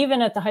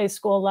 even at the high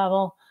school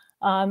level.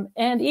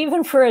 And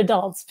even for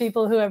adults,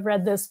 people who have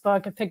read this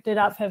book, have picked it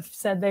up, have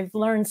said they've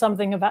learned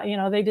something about, you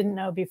know, they didn't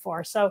know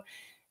before. So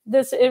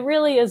it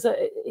really is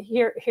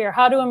here.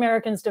 How do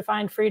Americans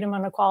define freedom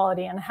and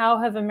equality, and how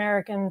have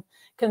American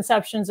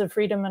conceptions of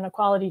freedom and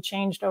equality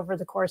changed over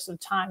the course of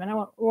time? And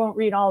I won't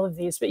read all of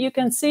these, but you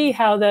can see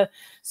how the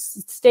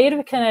state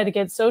of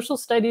Connecticut social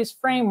studies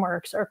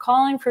frameworks are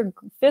calling for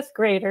 5th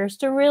graders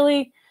to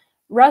really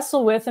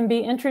wrestle with and be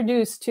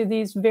introduced to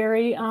these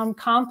very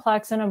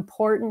complex and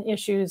important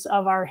issues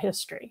of our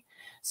history.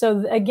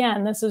 So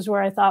again, this is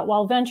where I thought,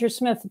 well, Venture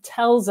Smith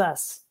tells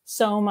us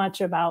so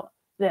much about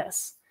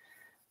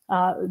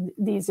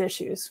these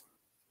issues.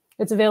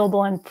 It's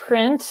available in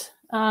print.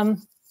 I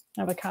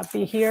have a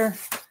copy here.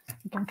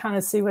 You can kind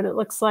of see what it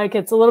looks like.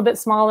 It's a little bit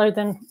smaller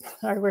than,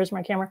 sorry, where's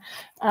my camera?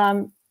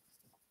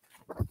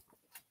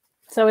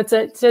 So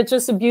it's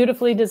just a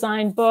beautifully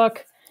designed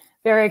book,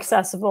 very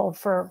accessible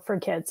for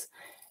kids.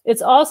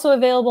 It's also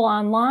available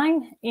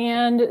online.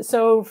 And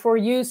so for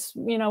use,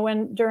 you know,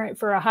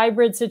 for a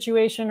hybrid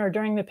situation or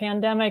during the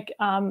pandemic,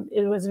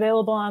 it was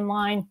available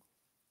online.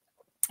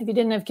 If you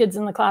didn't have kids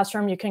in the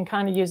classroom, you can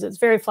kind of use it. It's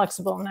very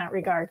flexible in that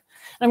regard.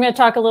 And I'm going to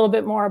talk a little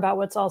bit more about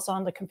what's also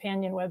on the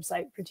companion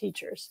website for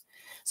teachers.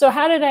 So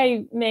how did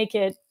I make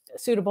it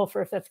suitable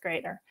for a 5th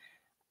grader?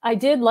 I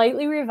did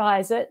lightly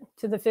revise it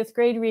to the 5th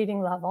grade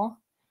reading level,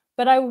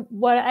 but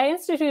I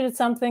instituted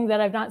something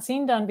that I've not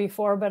seen done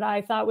before, but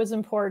I thought was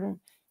important.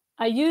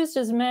 I used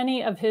as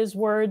many of his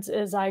words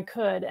as I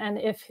could, and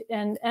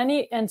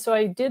so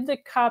I did the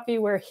copy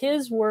where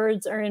his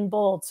words are in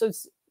bold, so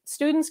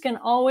students can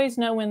always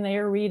know when they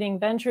are reading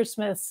Venture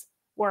Smith's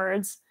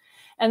words.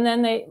 And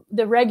then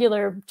the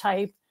regular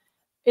type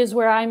is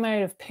where I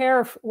might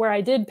have where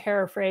I did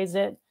paraphrase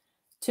it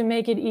to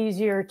make it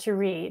easier to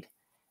read.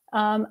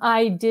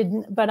 I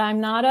didn't, but I'm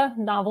not a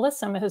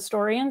novelist, I'm a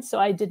historian, so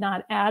I did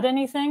not add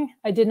anything.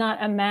 I did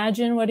not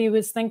imagine what he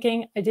was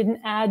thinking. I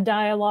didn't add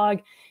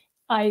dialogue.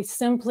 I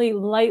simply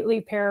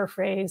lightly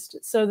paraphrased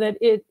so that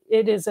it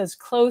is as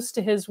close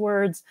to his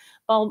words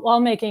while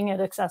making it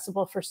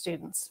accessible for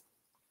students.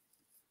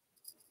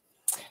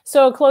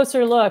 So a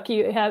closer look,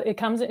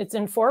 it's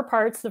in 4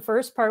 parts. The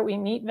first part, we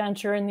meet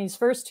Venture, and these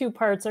first 2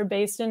 parts are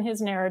based in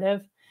his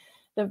narrative.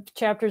 The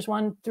chapters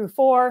 1 through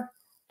 4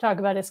 talk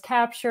about his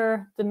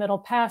capture, the middle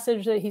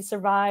passage that he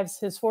survives,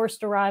 his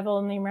forced arrival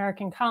in the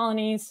American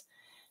colonies.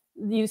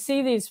 You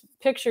see these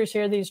pictures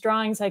here, these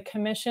drawings. I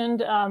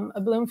commissioned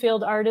a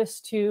Bloomfield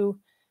artist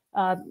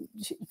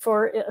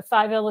for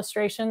 5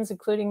 illustrations,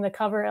 including the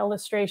cover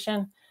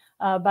illustration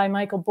by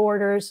Michael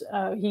Borders.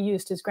 He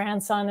used his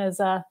grandson as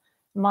a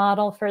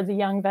model for the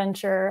young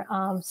Venture.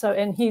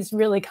 And he's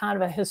really kind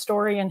of a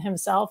historian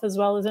himself as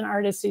well as an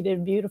artist. He did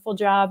a beautiful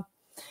job.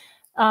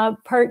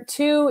 Part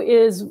 2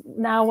 is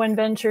now when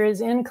Venture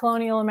is in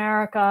colonial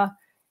America,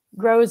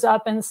 grows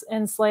up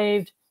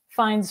enslaved,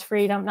 finds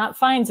freedom, not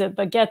finds it,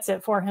 but gets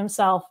it for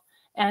himself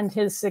and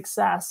his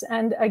success.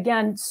 And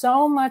again,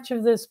 so much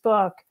of this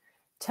book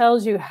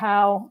tells you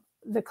how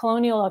the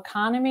colonial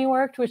economy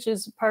worked, which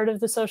is part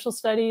of the social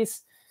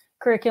studies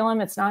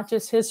curriculum. It's not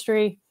just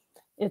history.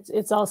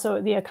 It's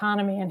also the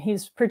economy, and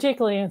he's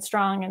particularly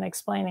strong in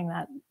explaining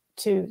that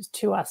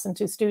to us and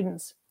to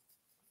students.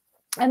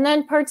 And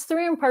then parts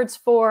 3 and parts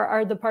 4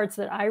 are the parts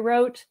that I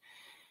wrote,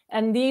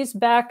 and these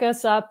back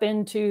us up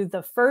into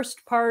the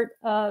first part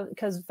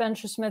because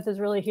Venture Smith is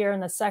really here in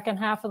the second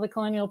half of the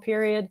colonial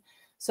period.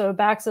 So it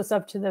backs us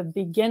up to the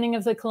beginning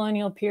of the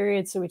colonial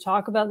period. So we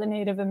talk about the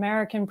Native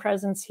American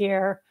presence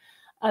here,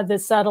 the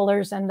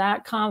settlers and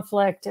that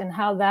conflict and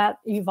how that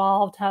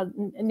evolved, how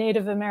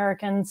Native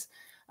Americans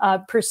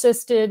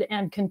persisted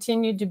and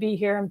continued to be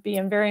here and be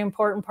a very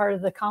important part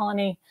of the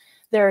colony.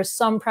 There are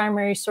some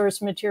primary source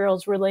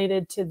materials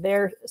related to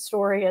their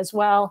story as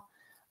well.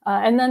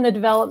 And then the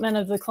development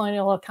of the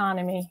colonial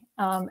economy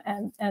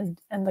and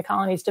the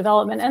colony's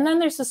development. And then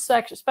there's a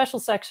special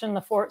section,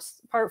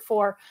 part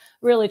 4,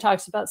 really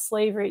talks about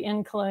slavery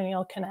in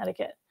colonial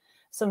Connecticut.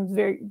 Some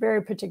very,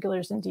 very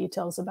particulars and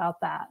details about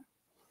that.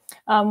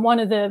 One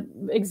of the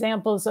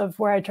examples of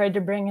where I tried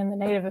to bring in the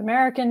Native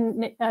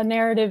American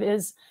narrative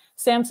is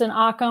Samson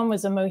Occam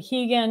was a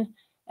Mohegan,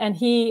 and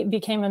he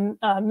became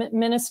a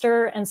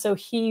minister. And so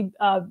he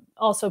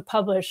also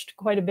published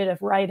quite a bit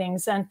of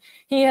writings. And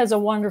he has a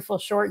wonderful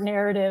short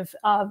narrative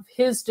of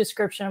his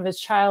description of his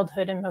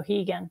childhood in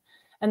Mohegan.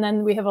 And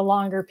then we have a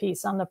longer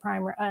piece on the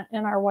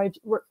on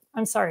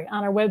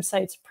our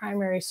website's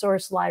primary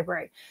source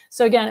library.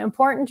 So again,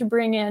 important to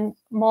bring in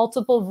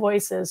multiple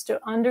voices to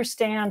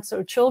understand.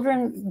 So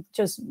children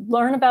just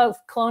learn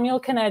about colonial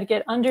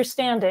Connecticut,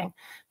 understanding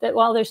that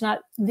while there's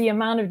not the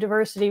amount of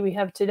diversity we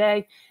have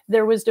today,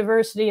 there was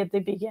diversity at the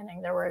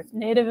beginning. There were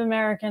Native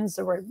Americans,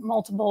 there were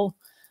multiple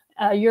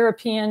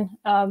European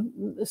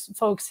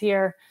folks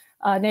here,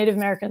 Native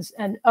Americans,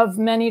 and of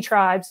many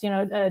tribes,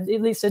 at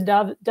least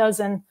a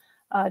dozen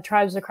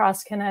tribes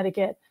across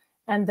Connecticut.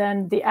 And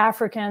then the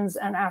Africans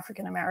and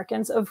African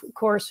Americans, of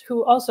course,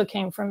 who also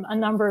came from a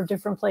number of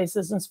different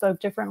places and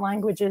spoke different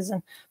languages,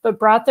 but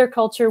brought their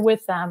culture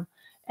with them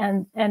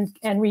and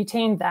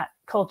retained that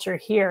culture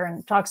here,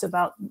 and talks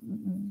about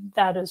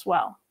that as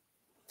well.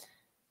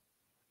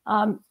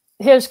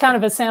 Here's kind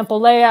of a sample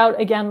layout.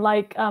 Again,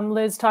 like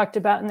Liz talked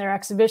about in their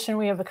exhibition,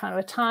 we have a kind of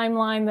a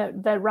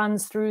timeline that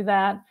runs through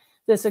that.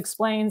 This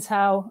explains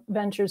how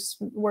Venture's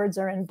words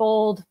are in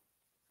bold.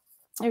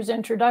 There's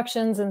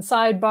introductions and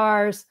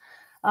sidebars.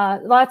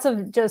 Lots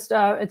of just,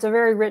 it's a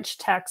very rich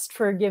text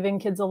for giving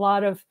kids a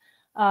lot of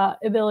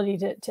ability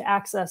to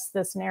access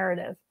this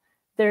narrative.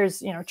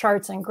 There's,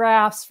 charts and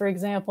graphs, for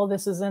example.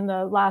 This is in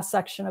the last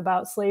section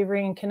about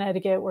slavery in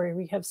Connecticut, where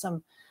we have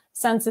some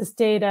census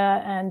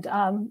data and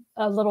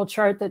a little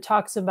chart that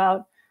talks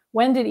about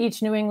when did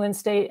each New England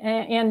state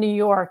and New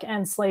York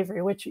end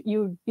slavery, which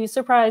you'd be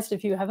surprised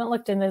if you haven't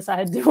looked in this. I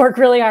had to work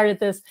really hard at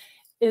this.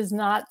 Is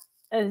not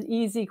an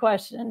easy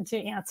question to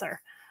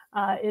answer.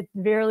 It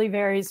really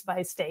varies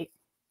by state.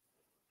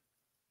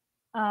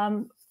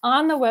 On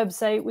the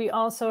website, we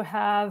also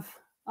have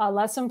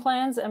lesson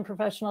plans and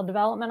professional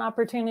development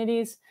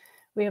opportunities.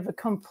 We have a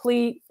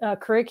complete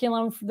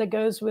curriculum that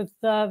goes with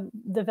the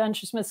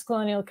Venture Smith's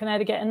Colonial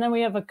Connecticut. And then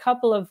we have a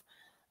couple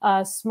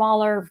of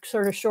smaller,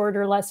 sort of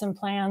shorter lesson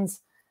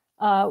plans.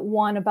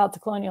 One about the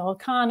colonial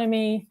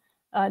economy,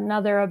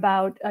 another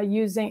about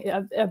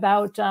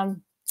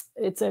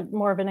it's a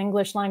more of an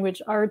English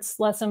language arts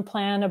lesson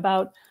plan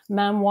about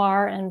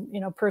memoir and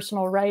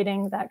personal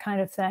writing, that kind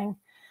of thing.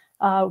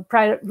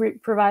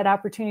 Provide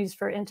opportunities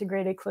for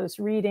integrated close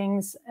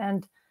readings,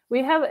 and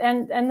we have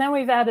and then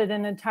we've added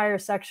an entire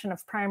section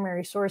of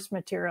primary source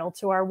material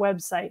to our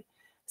website,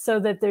 so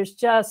that there's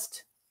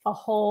just a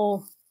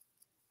whole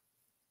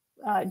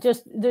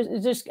there's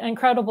just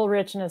incredible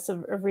richness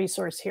of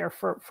resource here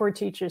for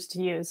teachers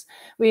to use.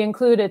 We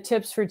included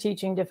tips for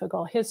teaching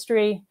difficult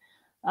history.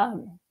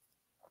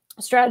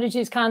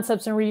 Strategies,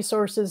 concepts, and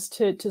resources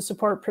to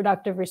support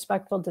productive,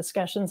 respectful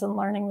discussions and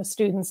learning with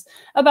students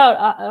about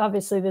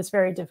obviously this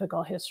very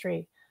difficult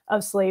history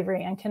of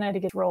slavery and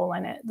Connecticut's role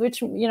in it,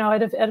 which,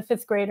 at a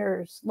fifth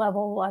grader's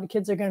level, a lot of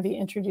kids are going to be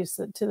introduced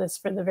to this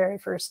for the very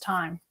first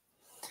time.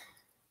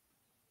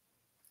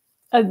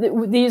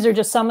 These are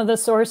just some of the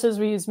sources.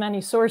 We use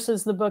many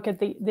sources. The book at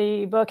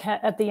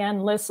the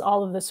end lists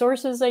all of the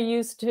sources I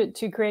used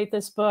to create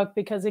this book,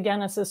 because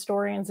again, as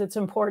historians, it's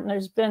important.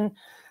 There's been,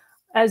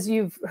 as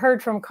you've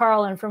heard from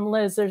Karl and from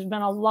Liz, there's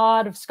been a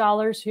lot of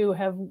scholars who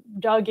have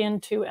dug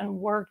into and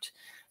worked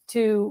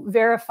to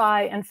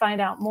verify and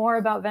find out more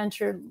about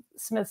Venture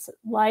Smith's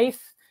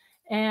life.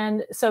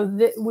 And so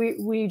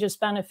we just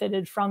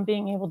benefited from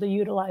being able to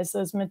utilize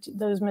those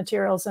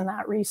materials in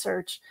that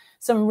research.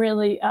 Some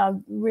really,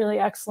 really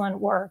excellent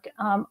work.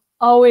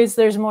 Always,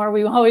 there's more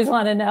we always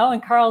want to know.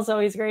 And Karl's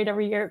always great.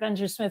 Every year at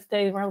Venture Smith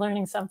Day, we're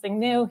learning something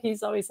new.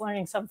 He's always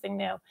learning something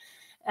new.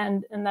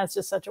 And that's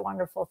just such a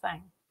wonderful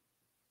thing.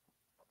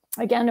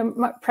 Again,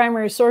 a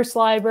primary source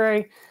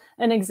library.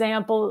 One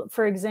example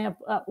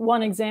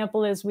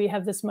is we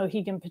have this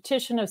Mohegan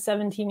petition of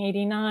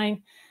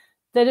 1789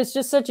 that is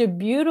just such a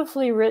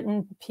beautifully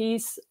written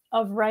piece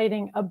of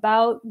writing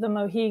about the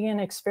Mohegan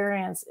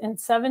experience. In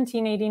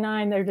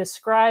 1789, they're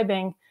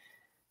describing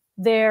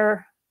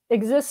their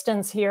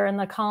existence here in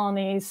the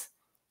colonies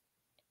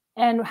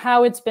and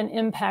how it's been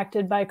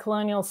impacted by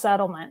colonial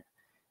settlement.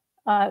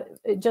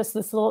 Just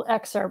this little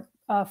excerpt.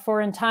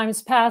 For in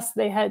times past,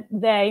 they,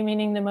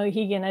 meaning the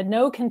Mohegan, had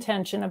no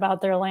contention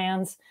about their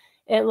lands.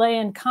 It lay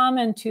in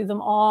common to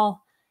them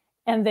all,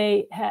 and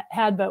they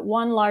had but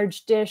one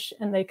large dish,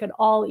 and they could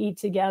all eat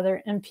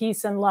together in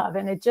peace and love.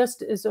 And it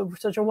just is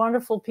such a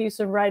wonderful piece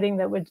of writing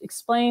that would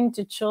explain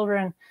to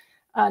children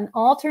an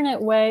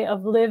alternate way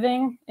of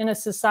living in a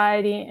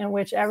society in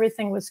which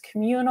everything was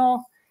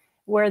communal,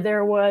 where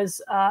there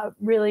was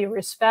really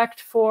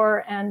respect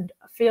for and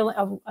a feeling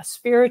of a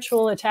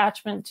spiritual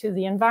attachment to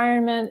the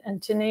environment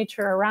and to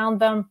nature around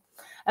them,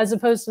 as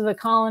opposed to the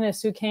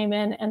colonists who came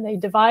in and they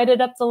divided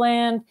up the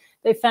land,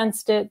 they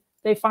fenced it,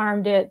 they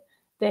farmed it,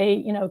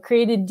 they,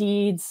 created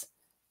deeds.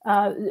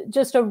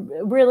 Just a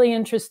really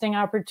interesting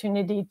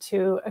opportunity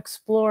to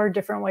explore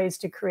different ways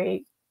to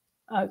create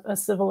a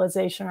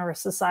civilization or a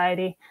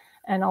society,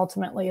 and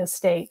ultimately a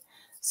state.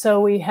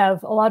 So we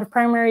have a lot of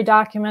primary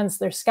documents.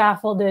 They're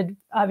scaffolded,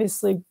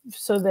 obviously,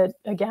 so that,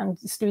 again,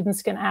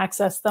 students can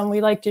access them. We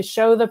like to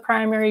show the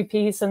primary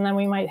piece, and then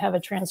we might have a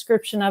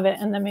transcription of it,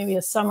 and then maybe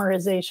a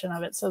summarization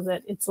of it so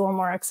that it's a little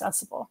more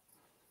accessible.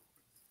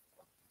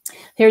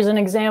 Here's an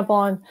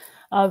example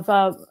of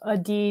a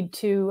deed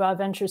to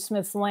Venture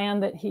Smith's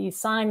land that he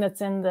signed that's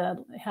in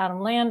the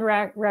Haddam land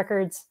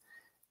records.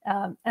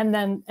 And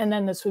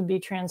then this would be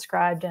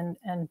transcribed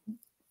and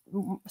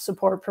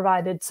support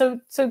provided.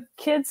 So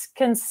kids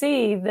can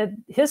see that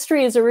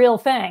history is a real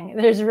thing.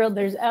 There's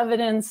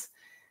evidence,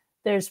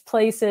 there's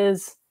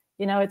places,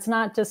 it's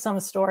not just some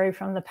story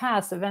from the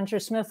past. That Venture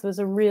Smith was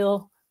a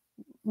real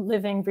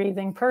living,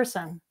 breathing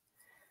person.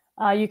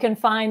 You can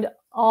find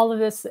all of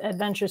this at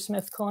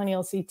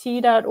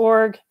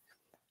venturesmithcolonialct.org,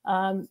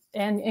 and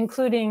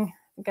including, I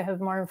think I have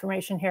more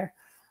information here.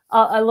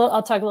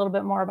 I'll talk a little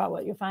bit more about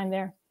what you find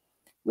there.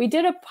 We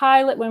did a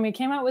pilot, when we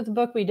came out with the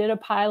book, we did a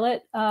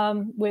pilot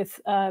with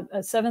a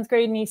 7th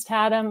grade in East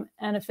Haddam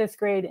and a 5th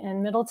grade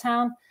in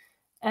Middletown.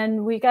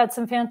 And we got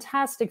some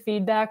fantastic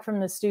feedback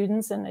from the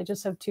students, and I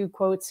just have 2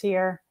 quotes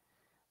here,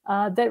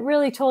 that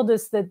really told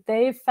us that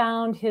they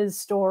found his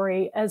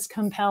story as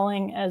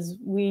compelling as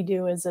we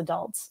do as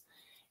adults,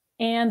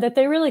 and that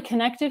they really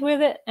connected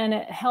with it, and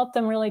it helped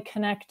them really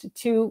connect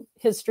to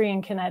history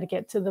in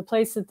Connecticut, to the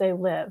place that they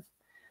live.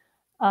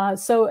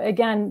 So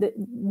again,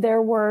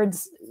 their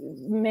words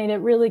made it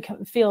really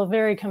feel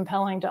very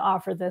compelling to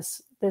offer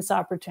this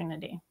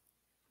opportunity.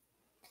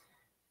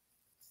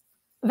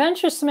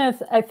 Venture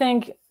Smith, I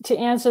think, to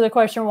answer the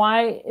question,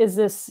 why is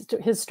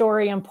his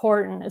story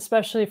important,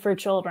 especially for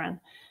children?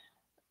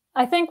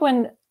 I think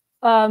when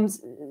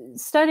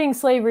studying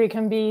slavery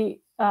can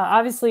be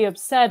obviously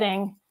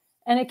upsetting,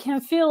 and it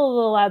can feel a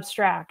little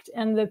abstract,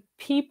 and the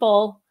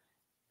people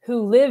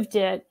who lived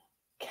it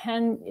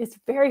it's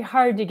very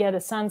hard to get a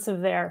sense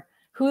of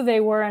who they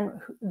were and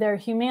their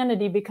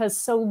humanity, because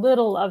so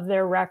little of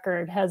their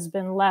record has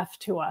been left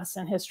to us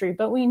in history.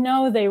 But we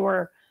know they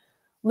were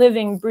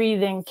living,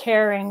 breathing,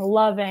 caring,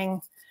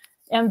 loving,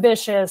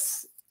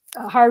 ambitious,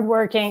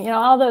 hardworking,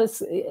 all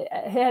those,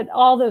 had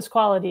all those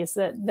qualities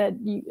of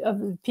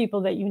the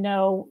people that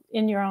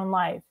in your own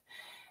life.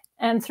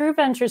 And through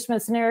Venture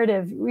Smith's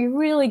narrative, we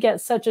really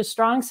get such a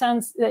strong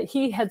sense that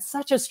he had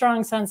such a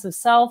strong sense of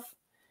self.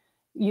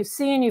 You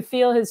see and you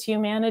feel his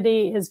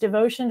humanity, his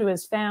devotion to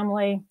his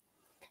family.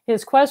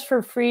 His quest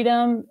for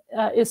freedom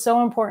is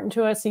so important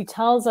to us. He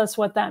tells us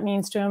what that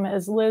means to him,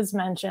 as Liz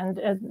mentioned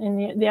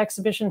in the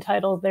exhibition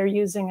title they're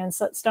using in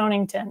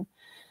Stonington.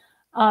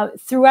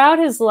 Throughout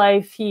his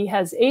life, he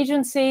has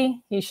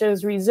agency, he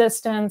shows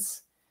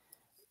resistance,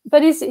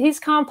 but he's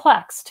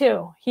complex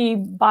too. He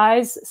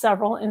buys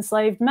several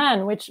enslaved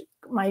men, which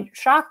might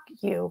shock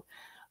you.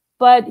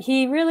 But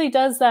he really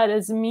does that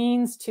as a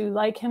means to,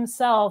 like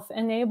himself,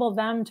 enable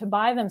them to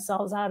buy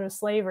themselves out of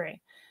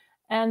slavery.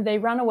 And they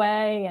run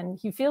away, and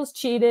he feels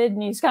cheated,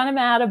 and he's kind of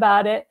mad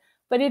about it,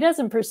 but he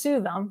doesn't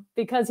pursue them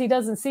because he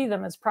doesn't see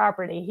them as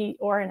property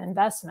or an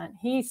investment.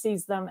 He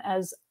sees them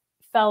as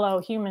fellow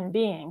human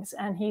beings,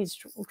 and he's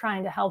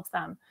trying to help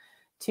them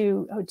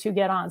to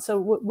get on. So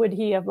would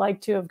he have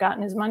liked to have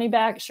gotten his money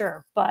back?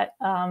 Sure. But,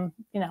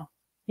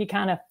 he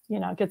kind of,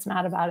 gets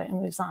mad about it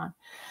and moves on.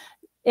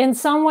 In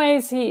some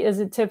ways, he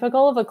is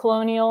typical of a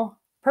colonial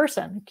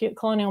person,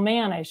 colonial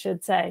man, I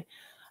should say,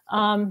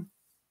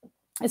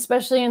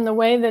 especially in the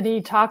way that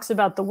he talks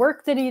about the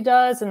work that he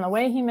does and the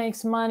way he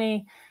makes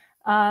money.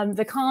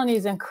 The colony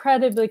is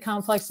incredibly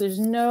complex. There's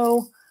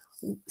no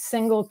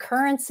single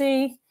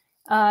currency.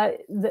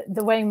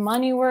 The way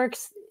money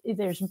works,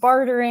 there's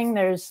bartering.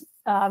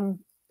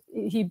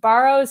 He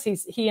borrows,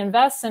 he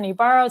invests, and he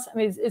borrows. I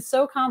mean, it's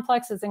so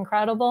complex, it's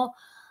incredible.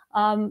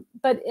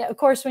 But of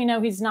course, we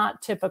know he's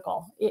not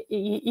typical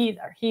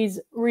either. He's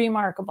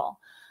remarkable.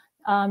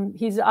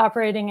 He's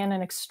operating in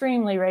an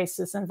extremely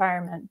racist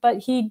environment, but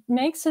he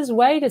makes his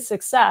way to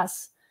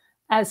success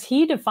as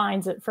he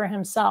defines it for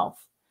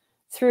himself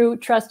through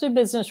trusted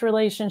business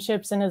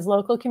relationships in his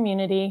local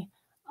community,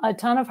 a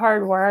ton of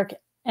hard work,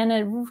 and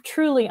a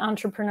truly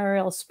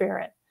entrepreneurial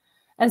spirit.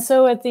 And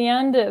so at the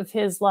end of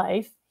his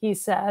life, he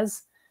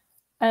says,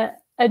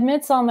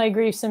 amidst all my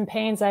griefs and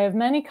pains, I have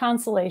many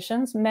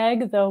consolations.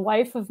 Meg, the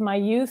wife of my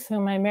youth,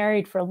 whom I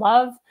married for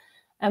love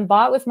and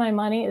bought with my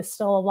money, is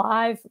still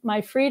alive.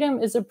 My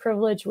freedom is a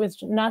privilege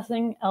which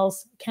nothing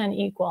else can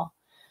equal.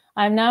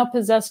 I am now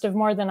possessed of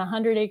more than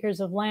 100 acres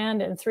of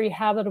land and 3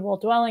 habitable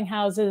dwelling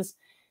houses.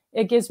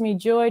 It gives me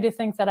joy to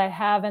think that I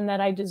have and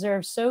that I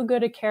deserve so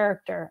good a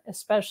character,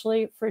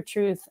 especially for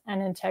truth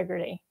and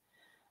integrity.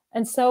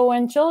 And so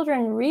when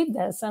children read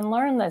this and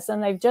learn this,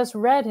 and they've just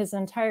read his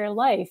entire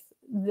life,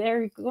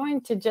 they're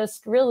going to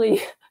just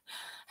really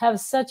have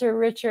such a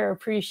richer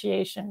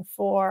appreciation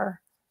for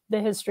the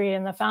history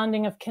and the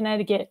founding of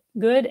Connecticut,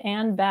 good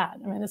and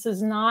bad. I mean, this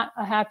is not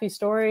a happy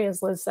story.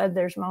 As Liz said,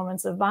 there's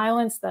moments of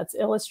violence that's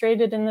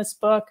illustrated in this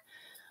book.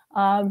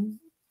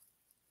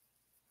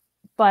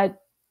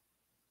 But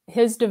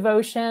his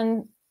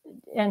devotion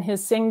and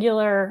his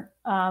singular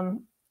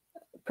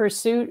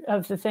pursuit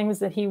of the things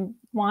that he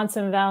wants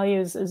and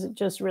values is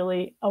just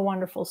really a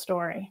wonderful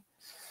story.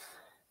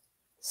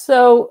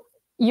 So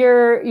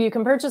you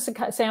can purchase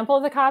a sample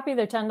of the copy.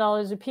 They're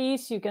 $10 a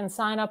piece. You can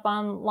sign up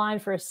online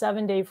for a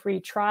 7-day free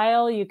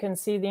trial. You can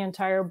see the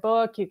entire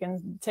book. You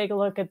can take a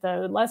look at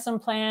the lesson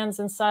plans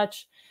and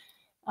such.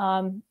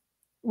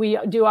 We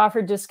do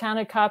offer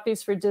discounted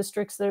copies for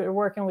districts that are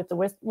working with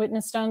the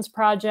Witness Stones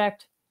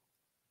Project.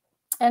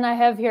 And I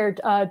have here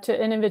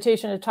an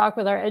invitation to talk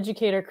with our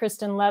educator,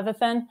 Kristen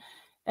Levithan.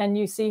 And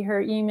you see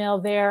her email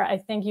there. I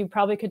think you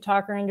probably could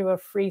talk her into a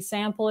free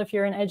sample if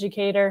you're an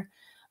educator.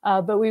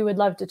 But we would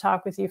love to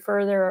talk with you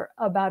further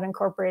about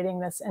incorporating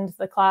this into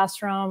the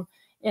classroom,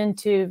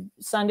 into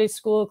Sunday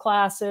school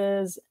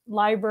classes,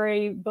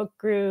 library book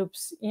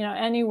groups,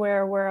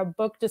 anywhere where a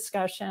book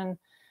discussion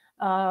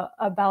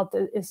about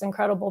this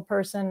incredible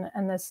person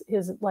and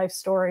his life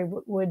story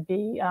would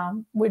be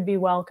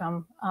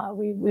welcome.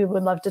 We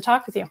would love to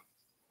talk with you.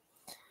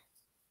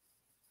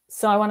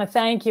 So I want to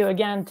thank you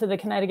again to the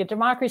Connecticut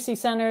Democracy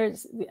Center,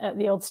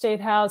 the Old State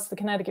House, the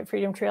Connecticut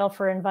Freedom Trail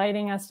for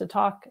inviting us to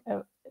talk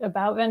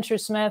about Venture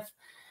Smith.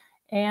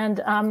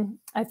 And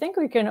I think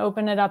we can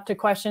open it up to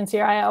questions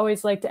here. I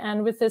always like to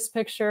end with this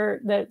picture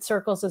that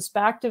circles us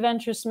back to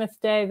Venture Smith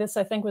Day. This,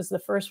 I think, was the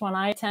first one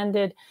I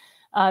attended.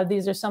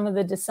 These are some of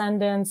the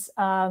descendants.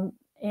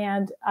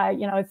 And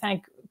I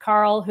thank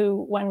Karl,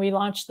 who, when we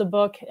launched the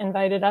book,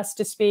 invited us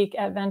to speak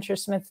at Venture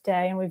Smith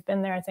Day. And we've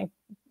been there, I think,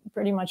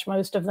 pretty much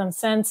most of them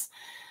since,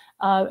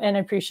 and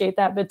appreciate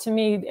that. But to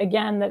me,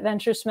 again, that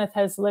Venture Smith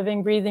has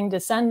living, breathing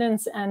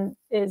descendants and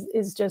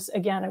is just,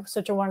 again,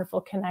 such a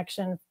wonderful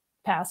connection,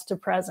 past to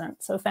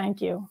present. So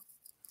thank you.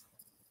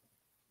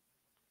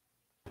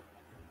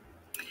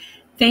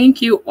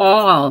 Thank you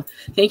all.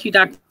 Thank you,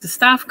 Dr.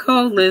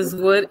 Stofko, Liz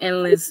Wood,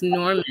 and Liz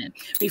Norman.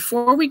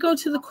 Before we go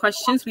to the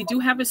questions, we do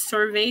have a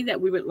survey that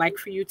we would like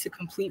for you to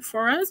complete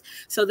for us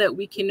so that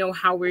we can know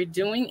how we're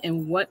doing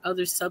and what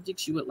other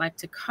subjects you would like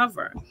to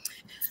cover.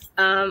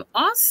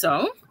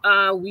 Also,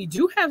 we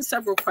do have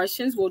several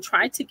questions. We'll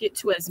try to get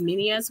to as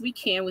many as we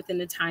can within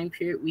the time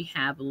period we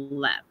have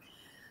left.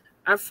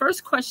 Our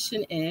first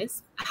question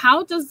is,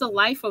 how does the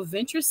life of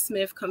Venture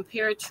Smith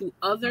compare to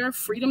other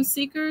freedom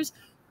seekers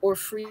or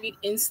freed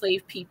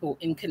enslaved people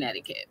in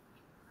Connecticut?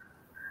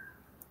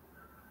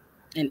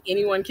 And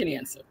anyone can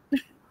answer.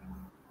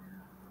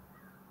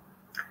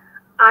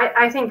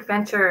 I think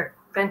Venture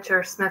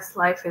Smith's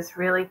life is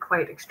really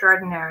quite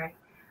extraordinary.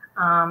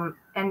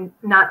 And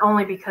not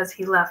only because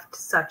he left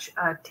such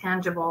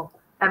tangible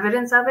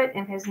evidence of it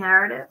in his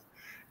narrative,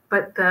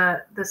 but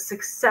the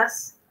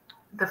success,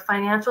 the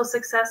financial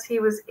success he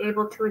was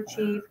able to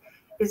achieve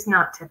is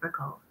not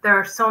typical. There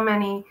are so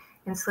many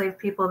enslaved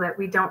people that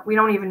we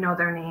don't even know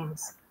their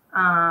names.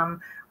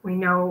 We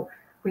know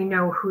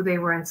who they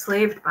were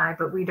enslaved by,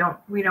 but we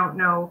don't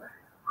know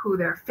who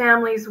their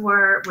families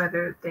were,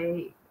 whether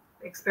they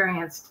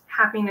experienced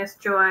happiness,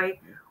 joy,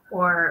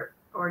 or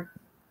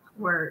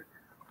were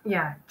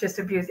just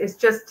abused.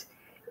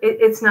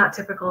 It's not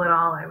typical at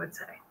all, I would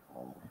say.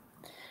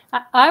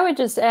 I would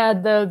just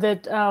add, though,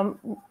 that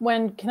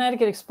when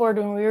Connecticut Explored,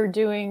 when we were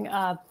doing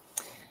a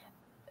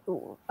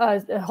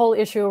whole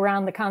issue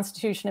around the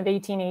Constitution of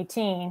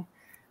 1818,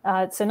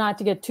 so not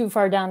to get too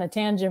far down a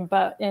tangent,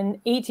 but in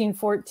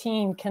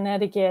 1814,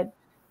 Connecticut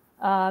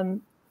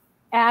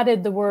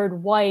added the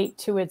word white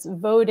to its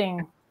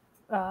voting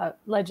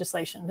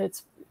legislation,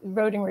 its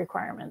voting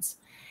requirements.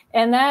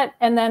 And then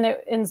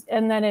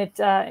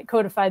it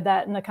codified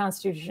that in the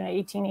Constitution of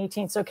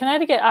 1818. So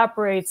Connecticut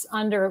operates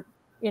under,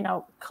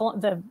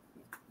 the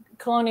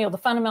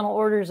fundamental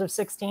orders of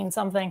 16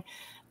 something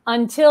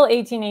until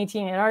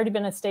 1818. It had already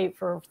been a state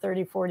for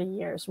 30, 40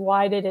 years.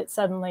 Why did it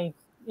suddenly,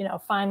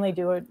 finally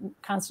do a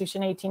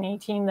Constitution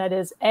 1818 that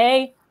is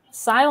A,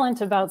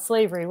 silent about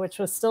slavery, which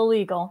was still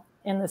legal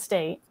in the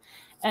state,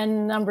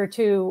 and number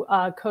two,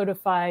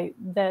 codify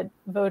that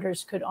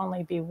voters could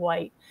only be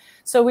white.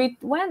 So we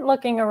went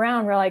looking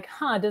around. We're like,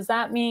 does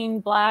that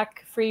mean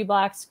free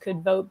blacks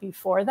could vote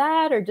before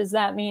that? Or does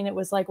that mean it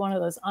was like one of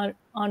those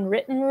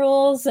unwritten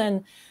rules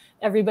and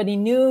everybody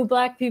knew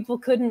black people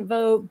couldn't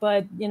vote,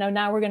 but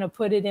now we're going to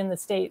put it in the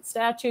state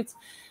statutes?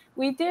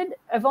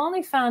 I've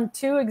only found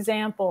 2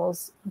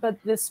 examples, but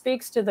this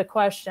speaks to the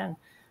question.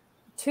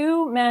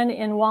 2 men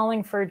in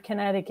Wallingford,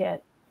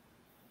 Connecticut,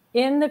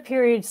 in the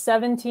period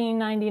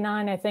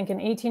 1799, I think, in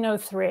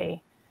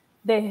 1803,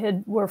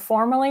 were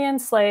formerly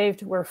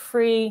enslaved, were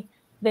free.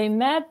 They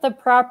met the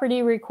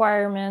property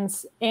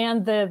requirements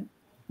and the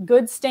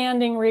good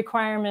standing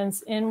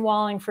requirements in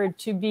Wallingford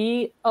to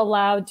be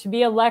allowed to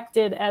be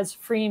elected as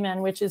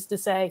freemen, which is to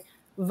say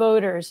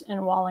voters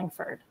in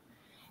Wallingford.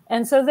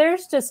 And so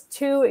there's just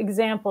two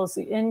examples.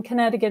 In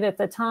Connecticut at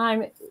the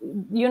time,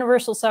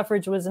 universal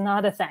suffrage was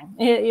not a thing.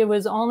 It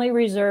was only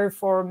reserved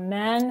for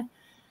men,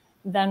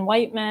 then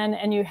white men,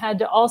 and you had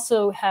to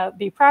also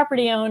be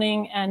property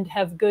owning and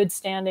have good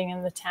standing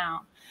in the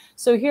town.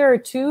 So here are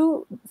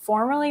two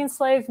formerly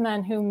enslaved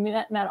men who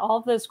met all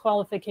of those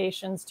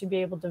qualifications to be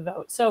able to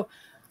vote. So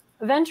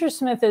Venture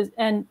Smith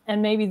and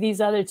maybe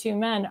these other two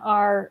men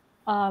are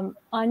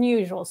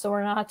unusual. So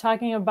we're not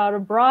talking about a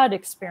broad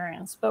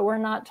experience, but we're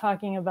not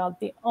talking about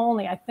the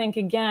only. I think,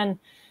 again,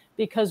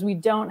 because we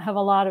don't have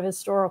a lot of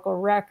historical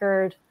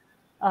record,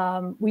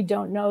 we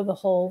don't know the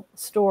whole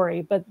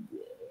story. But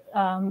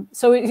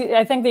so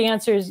I think the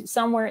answer is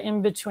somewhere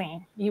in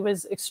between. He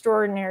was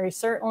extraordinary,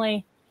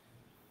 certainly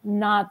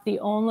not the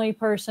only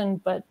person,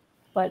 but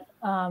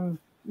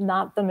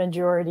not the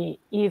majority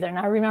either. And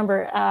I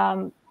remember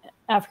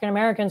African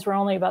Americans were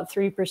only about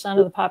 3%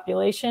 of the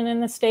population in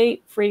the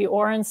state, free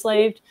or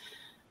enslaved.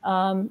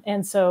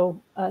 And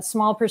so a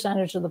small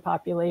percentage of the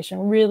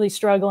population really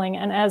struggling.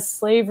 And as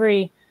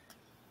slavery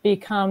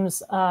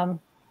becomes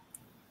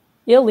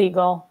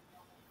illegal,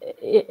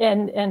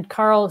 and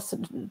Karl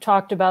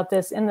talked about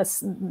this in the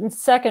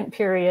second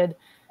period,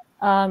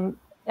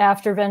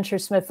 after Venture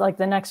Smith, like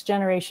the next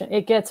generation,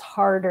 it gets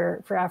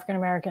harder for African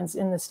Americans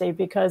in the state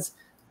because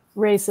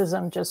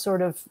racism just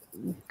sort of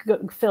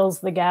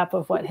fills the gap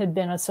of what had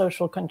been a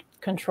social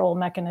control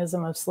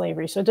mechanism of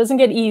slavery. So it doesn't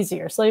get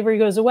easier. Slavery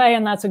goes away,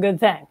 and that's a good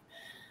thing.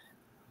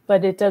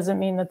 But it doesn't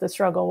mean that the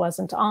struggle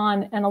wasn't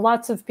on. And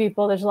lots of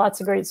people, there's lots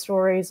of great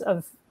stories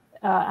of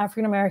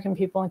African American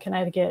people in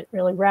Connecticut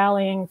really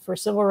rallying for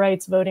civil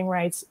rights, voting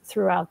rights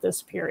throughout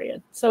this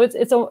period. So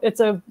it's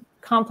a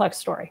complex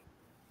story.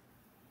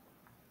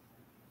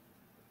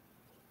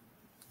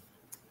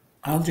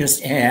 I'll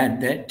just add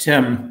that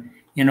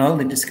in all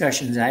the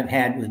discussions I've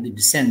had with the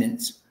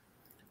descendants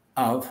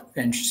of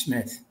Venture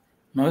Smith,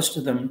 most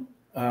of them,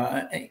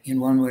 in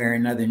one way or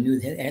another, knew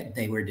that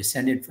they were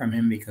descended from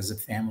him because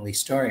of family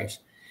stories.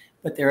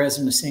 But there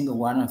isn't a single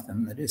one of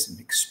them that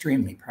isn't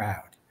extremely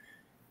proud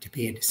to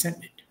be a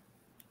descendant,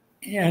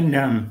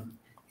 and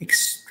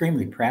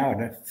extremely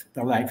proud of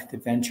the life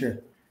that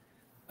Venture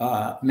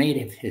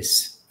made of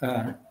his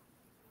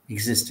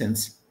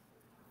existence.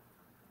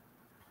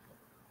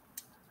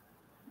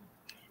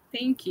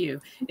 Thank you.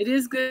 It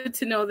is good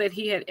to know that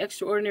he had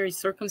extraordinary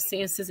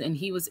circumstances and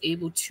he was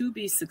able to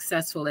be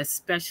successful,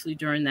 especially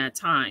during that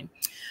time.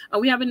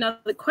 We have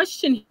another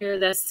question here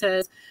that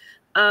says,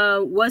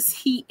 was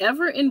he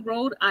ever in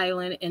Rhode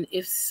Island, and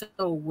if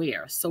so,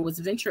 where? So was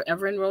Venture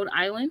ever in Rhode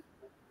Island?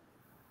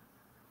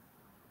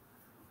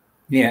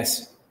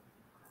 Yes.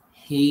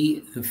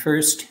 The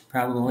first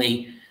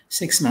probably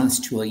 6 months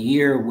to a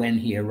year when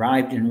he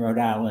arrived in Rhode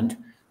Island,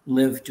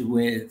 lived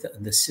with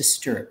the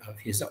sister of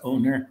his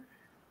owner,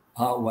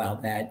 while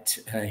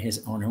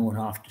his owner went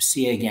off to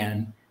sea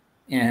again.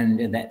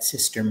 And that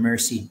sister,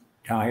 Mercy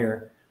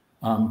Dyer,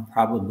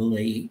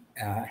 probably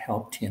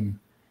helped him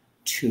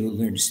to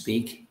learn to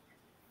speak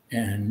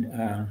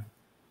and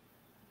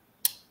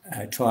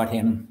taught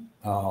him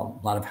a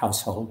lot of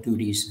household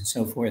duties and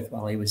so forth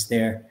while he was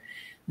there.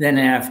 Then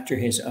after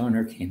his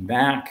owner came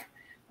back,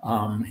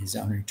 his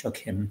owner took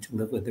him to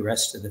live with the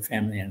rest of the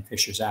family on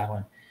Fisher's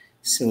Island.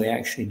 So he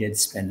actually did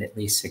spend at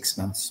least 6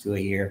 months to a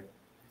year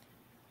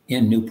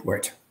in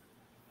Newport.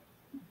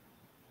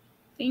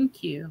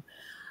 Thank you.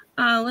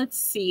 Let's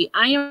see.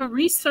 I am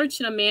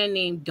researching a man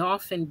named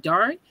Dolphin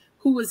Dart,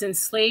 who was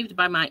enslaved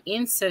by my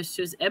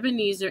ancestors,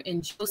 Ebenezer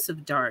and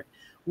Joseph Dart.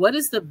 What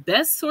is the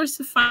best source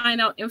to find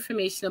out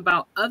information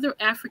about other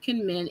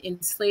African men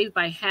enslaved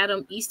by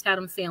East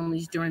Haddam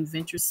families during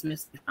Venture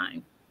Smith's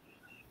time?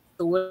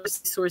 So what are the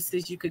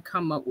sources you could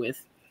come up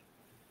with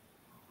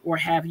or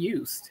have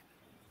used?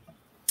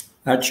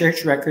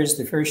 Church records,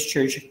 the first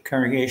church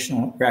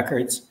congregational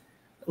records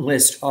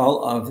list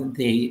all of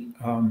the,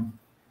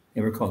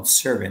 they were called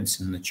servants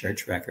in the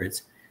church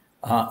records,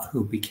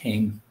 who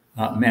became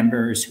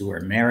members, who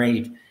were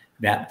married,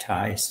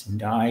 baptized, and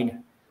died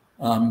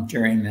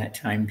during that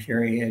time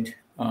period.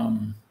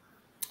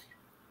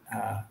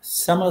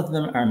 Some of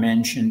them are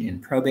mentioned in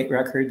probate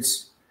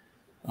records,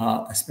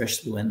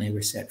 especially when they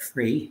were set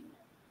free.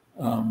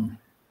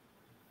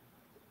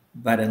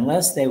 But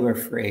unless they were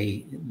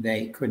free,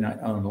 they could not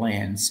own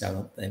land,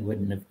 so they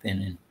wouldn't have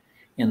been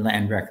in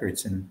land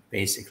records. And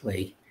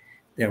basically,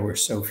 there were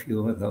so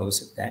few of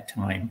those at that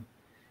time.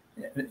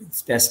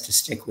 It's best to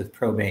stick with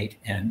probate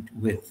and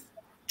with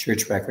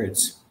church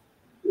records.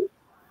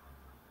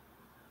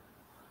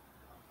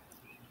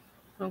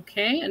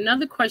 Okay,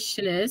 another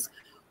question is,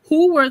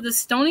 who were the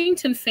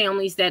Stonington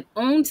families that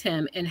owned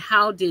him, and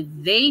how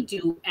did they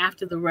do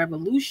after the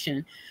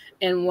Revolution?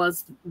 And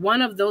was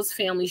one of those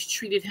families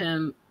treated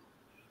him,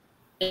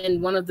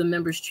 and one of the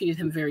members treated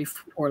him very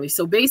poorly?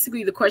 So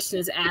basically the question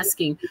is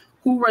asking,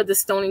 who were the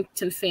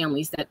Stonington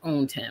families that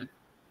owned him,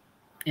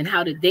 and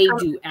how did they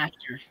do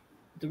after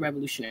the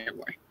Revolutionary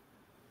War?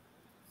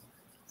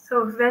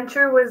 So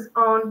Venture was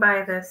owned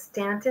by the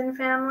Stanton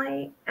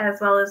family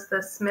as well as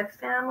the Smith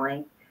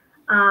family.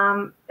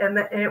 And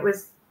it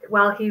was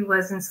while he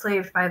was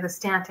enslaved by the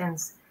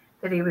Stantons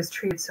that he was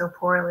treated so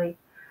poorly.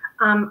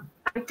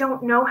 I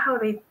don't know how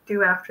they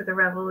do after the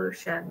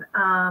Revolution,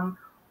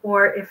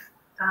 or if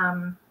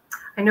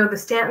I know the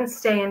Stantons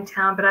stay in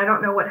town, but I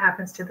don't know what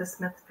happens to the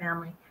Smith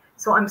family.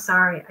 So I'm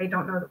sorry, I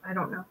don't know. I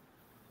don't know.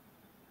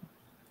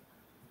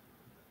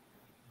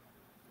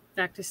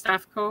 Dr.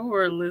 Stofko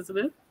or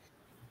Elizabeth?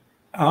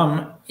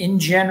 In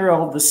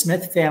general, the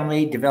Smith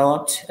family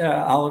developed,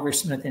 Oliver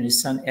Smith and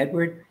his son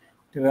Edward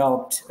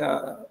developed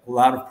a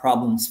lot of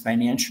problems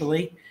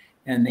financially,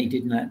 and they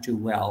did not do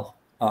well.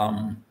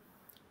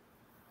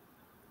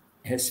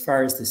 As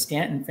far as the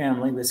Stanton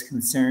family was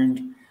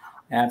concerned,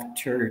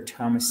 after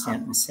Thomas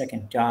Stanton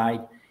II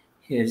died,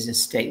 his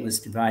estate was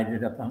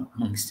divided up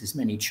amongst his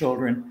many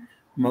children,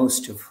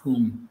 most of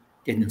whom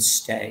didn't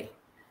stay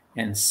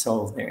and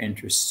sold their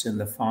interests in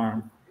the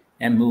farm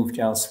and moved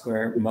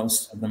elsewhere.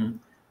 Most of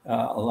them,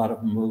 a lot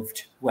of them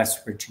moved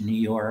westward to New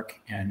York.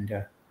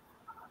 And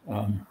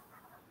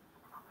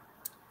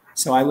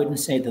so I wouldn't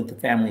say that the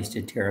families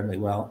did terribly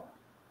well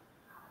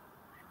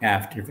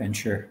after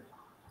Venture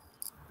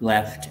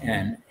left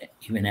and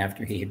even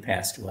after he had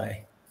passed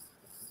away.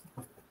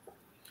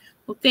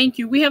 Well, thank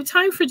you. We have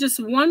time for just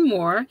one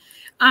more.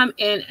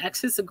 And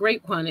actually, it's a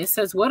great one. It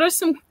says, what are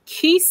some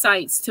key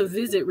sites to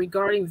visit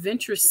regarding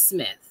Venture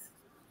Smith?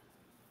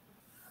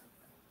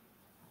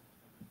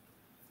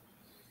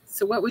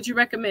 So what would you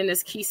recommend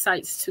as key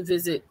sites to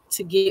visit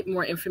to get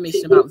more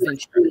information about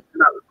Venture?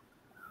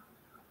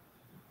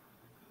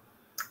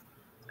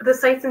 The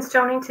sites in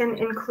Stonington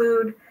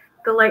include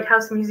the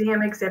Lighthouse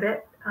Museum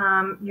exhibit.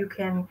 You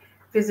can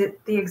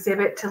visit the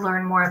exhibit to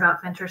learn more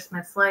about Venture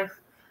Smith's life.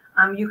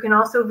 You can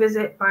also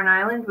visit Barn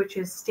Island, which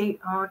is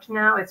state-owned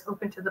now. It's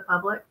open to the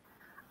public.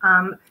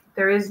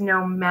 There is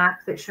no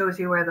map that shows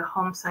you where the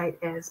home site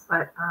is,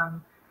 but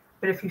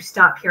if you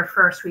stop here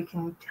first, we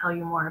can tell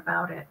you more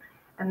about it.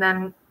 And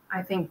then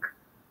I think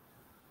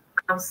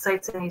Karl's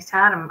sites in East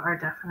Haddam are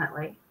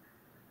definitely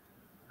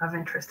of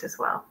interest as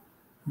well.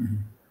 Mm-hmm.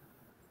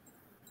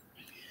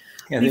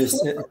 Yeah,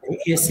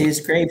 there's his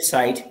grave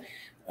site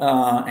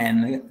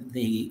and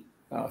the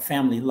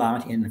family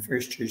lot in the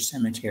First Church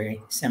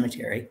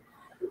Cemetery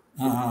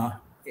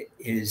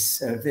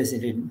is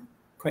visited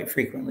quite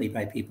frequently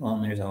by people,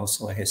 and there's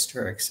also a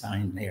historic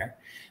sign there.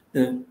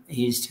 The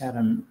East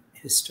Haddam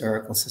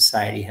Historical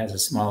Society has a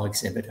small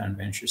exhibit on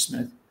Venture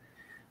Smith.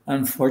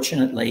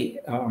 Unfortunately,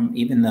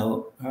 even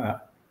though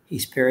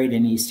he's buried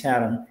in East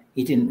Haddam,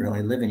 he didn't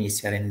really live in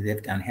East Haddam. He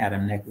lived on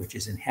Haddam Neck, which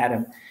is in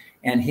Haddam,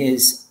 and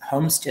his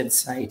homestead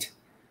site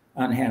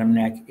on Haddam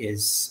Neck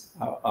is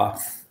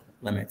off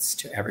limits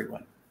to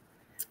everyone.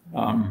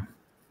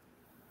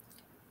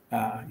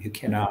 You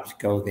cannot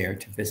go there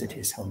to visit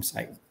his home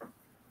site.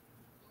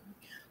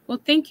 Well,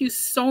 thank you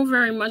so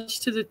very much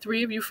to the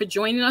three of you for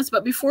joining us.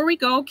 But before we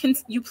go, can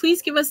you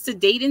please give us the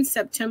date in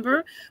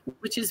September,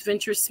 which is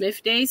Venture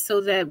Smith Day, so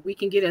that we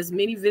can get as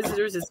many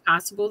visitors as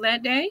possible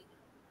that day?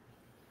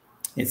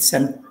 It's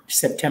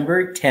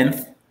September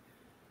 10th,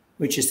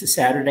 which is the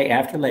Saturday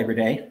after Labor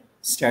Day.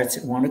 Starts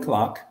at 1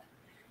 o'clock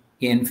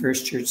in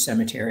First Church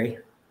Cemetery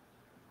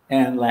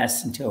and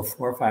lasts until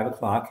 4 or 5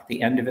 o'clock.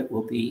 The end of it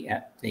will be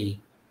at the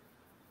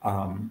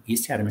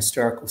East Haddam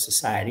Historical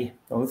Society.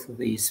 Both of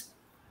these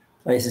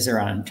places are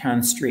on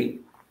Town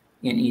Street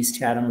in East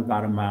Haddam,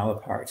 about a mile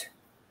apart.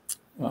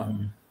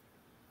 But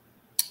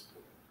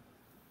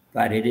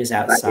it is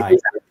outside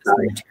the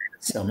cemetery,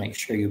 so make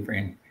sure you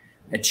bring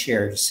a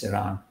chair to sit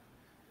on.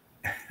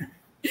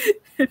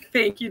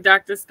 Thank you,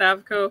 Dr.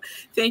 Stofko.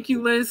 Thank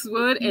you, Liz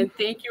Wood, and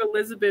thank you,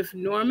 Elizabeth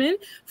Norman,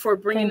 for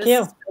bringing us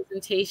this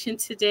presentation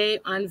today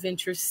on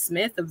Venture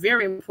Smith, a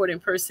very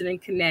important person in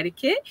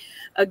Connecticut.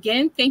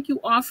 Again, thank you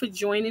all for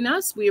joining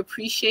us. We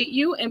appreciate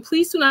you, and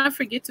please do not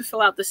forget to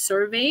fill out the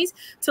surveys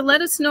to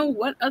let us know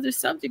what other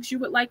subjects you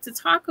would like to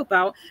talk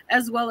about,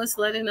 as well as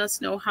letting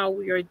us know how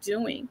we are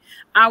doing.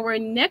 Our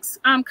next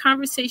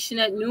conversation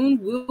at noon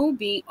will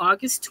be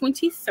August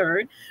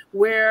 23rd,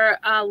 where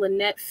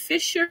Lynette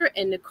Fisher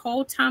and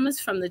Nicole Thomas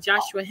from the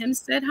Joshua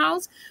Hempstead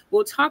House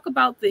will talk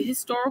about the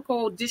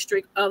historical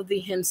district of the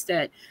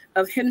Hempstead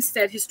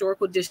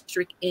Historical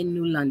District in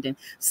New London.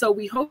 So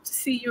we hope to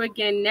see you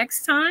again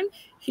next time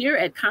here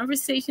at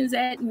Conversations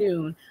at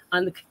Noon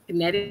on the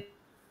Connecticut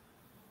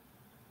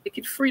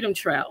Freedom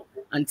Trail.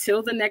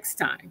 Until the next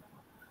time.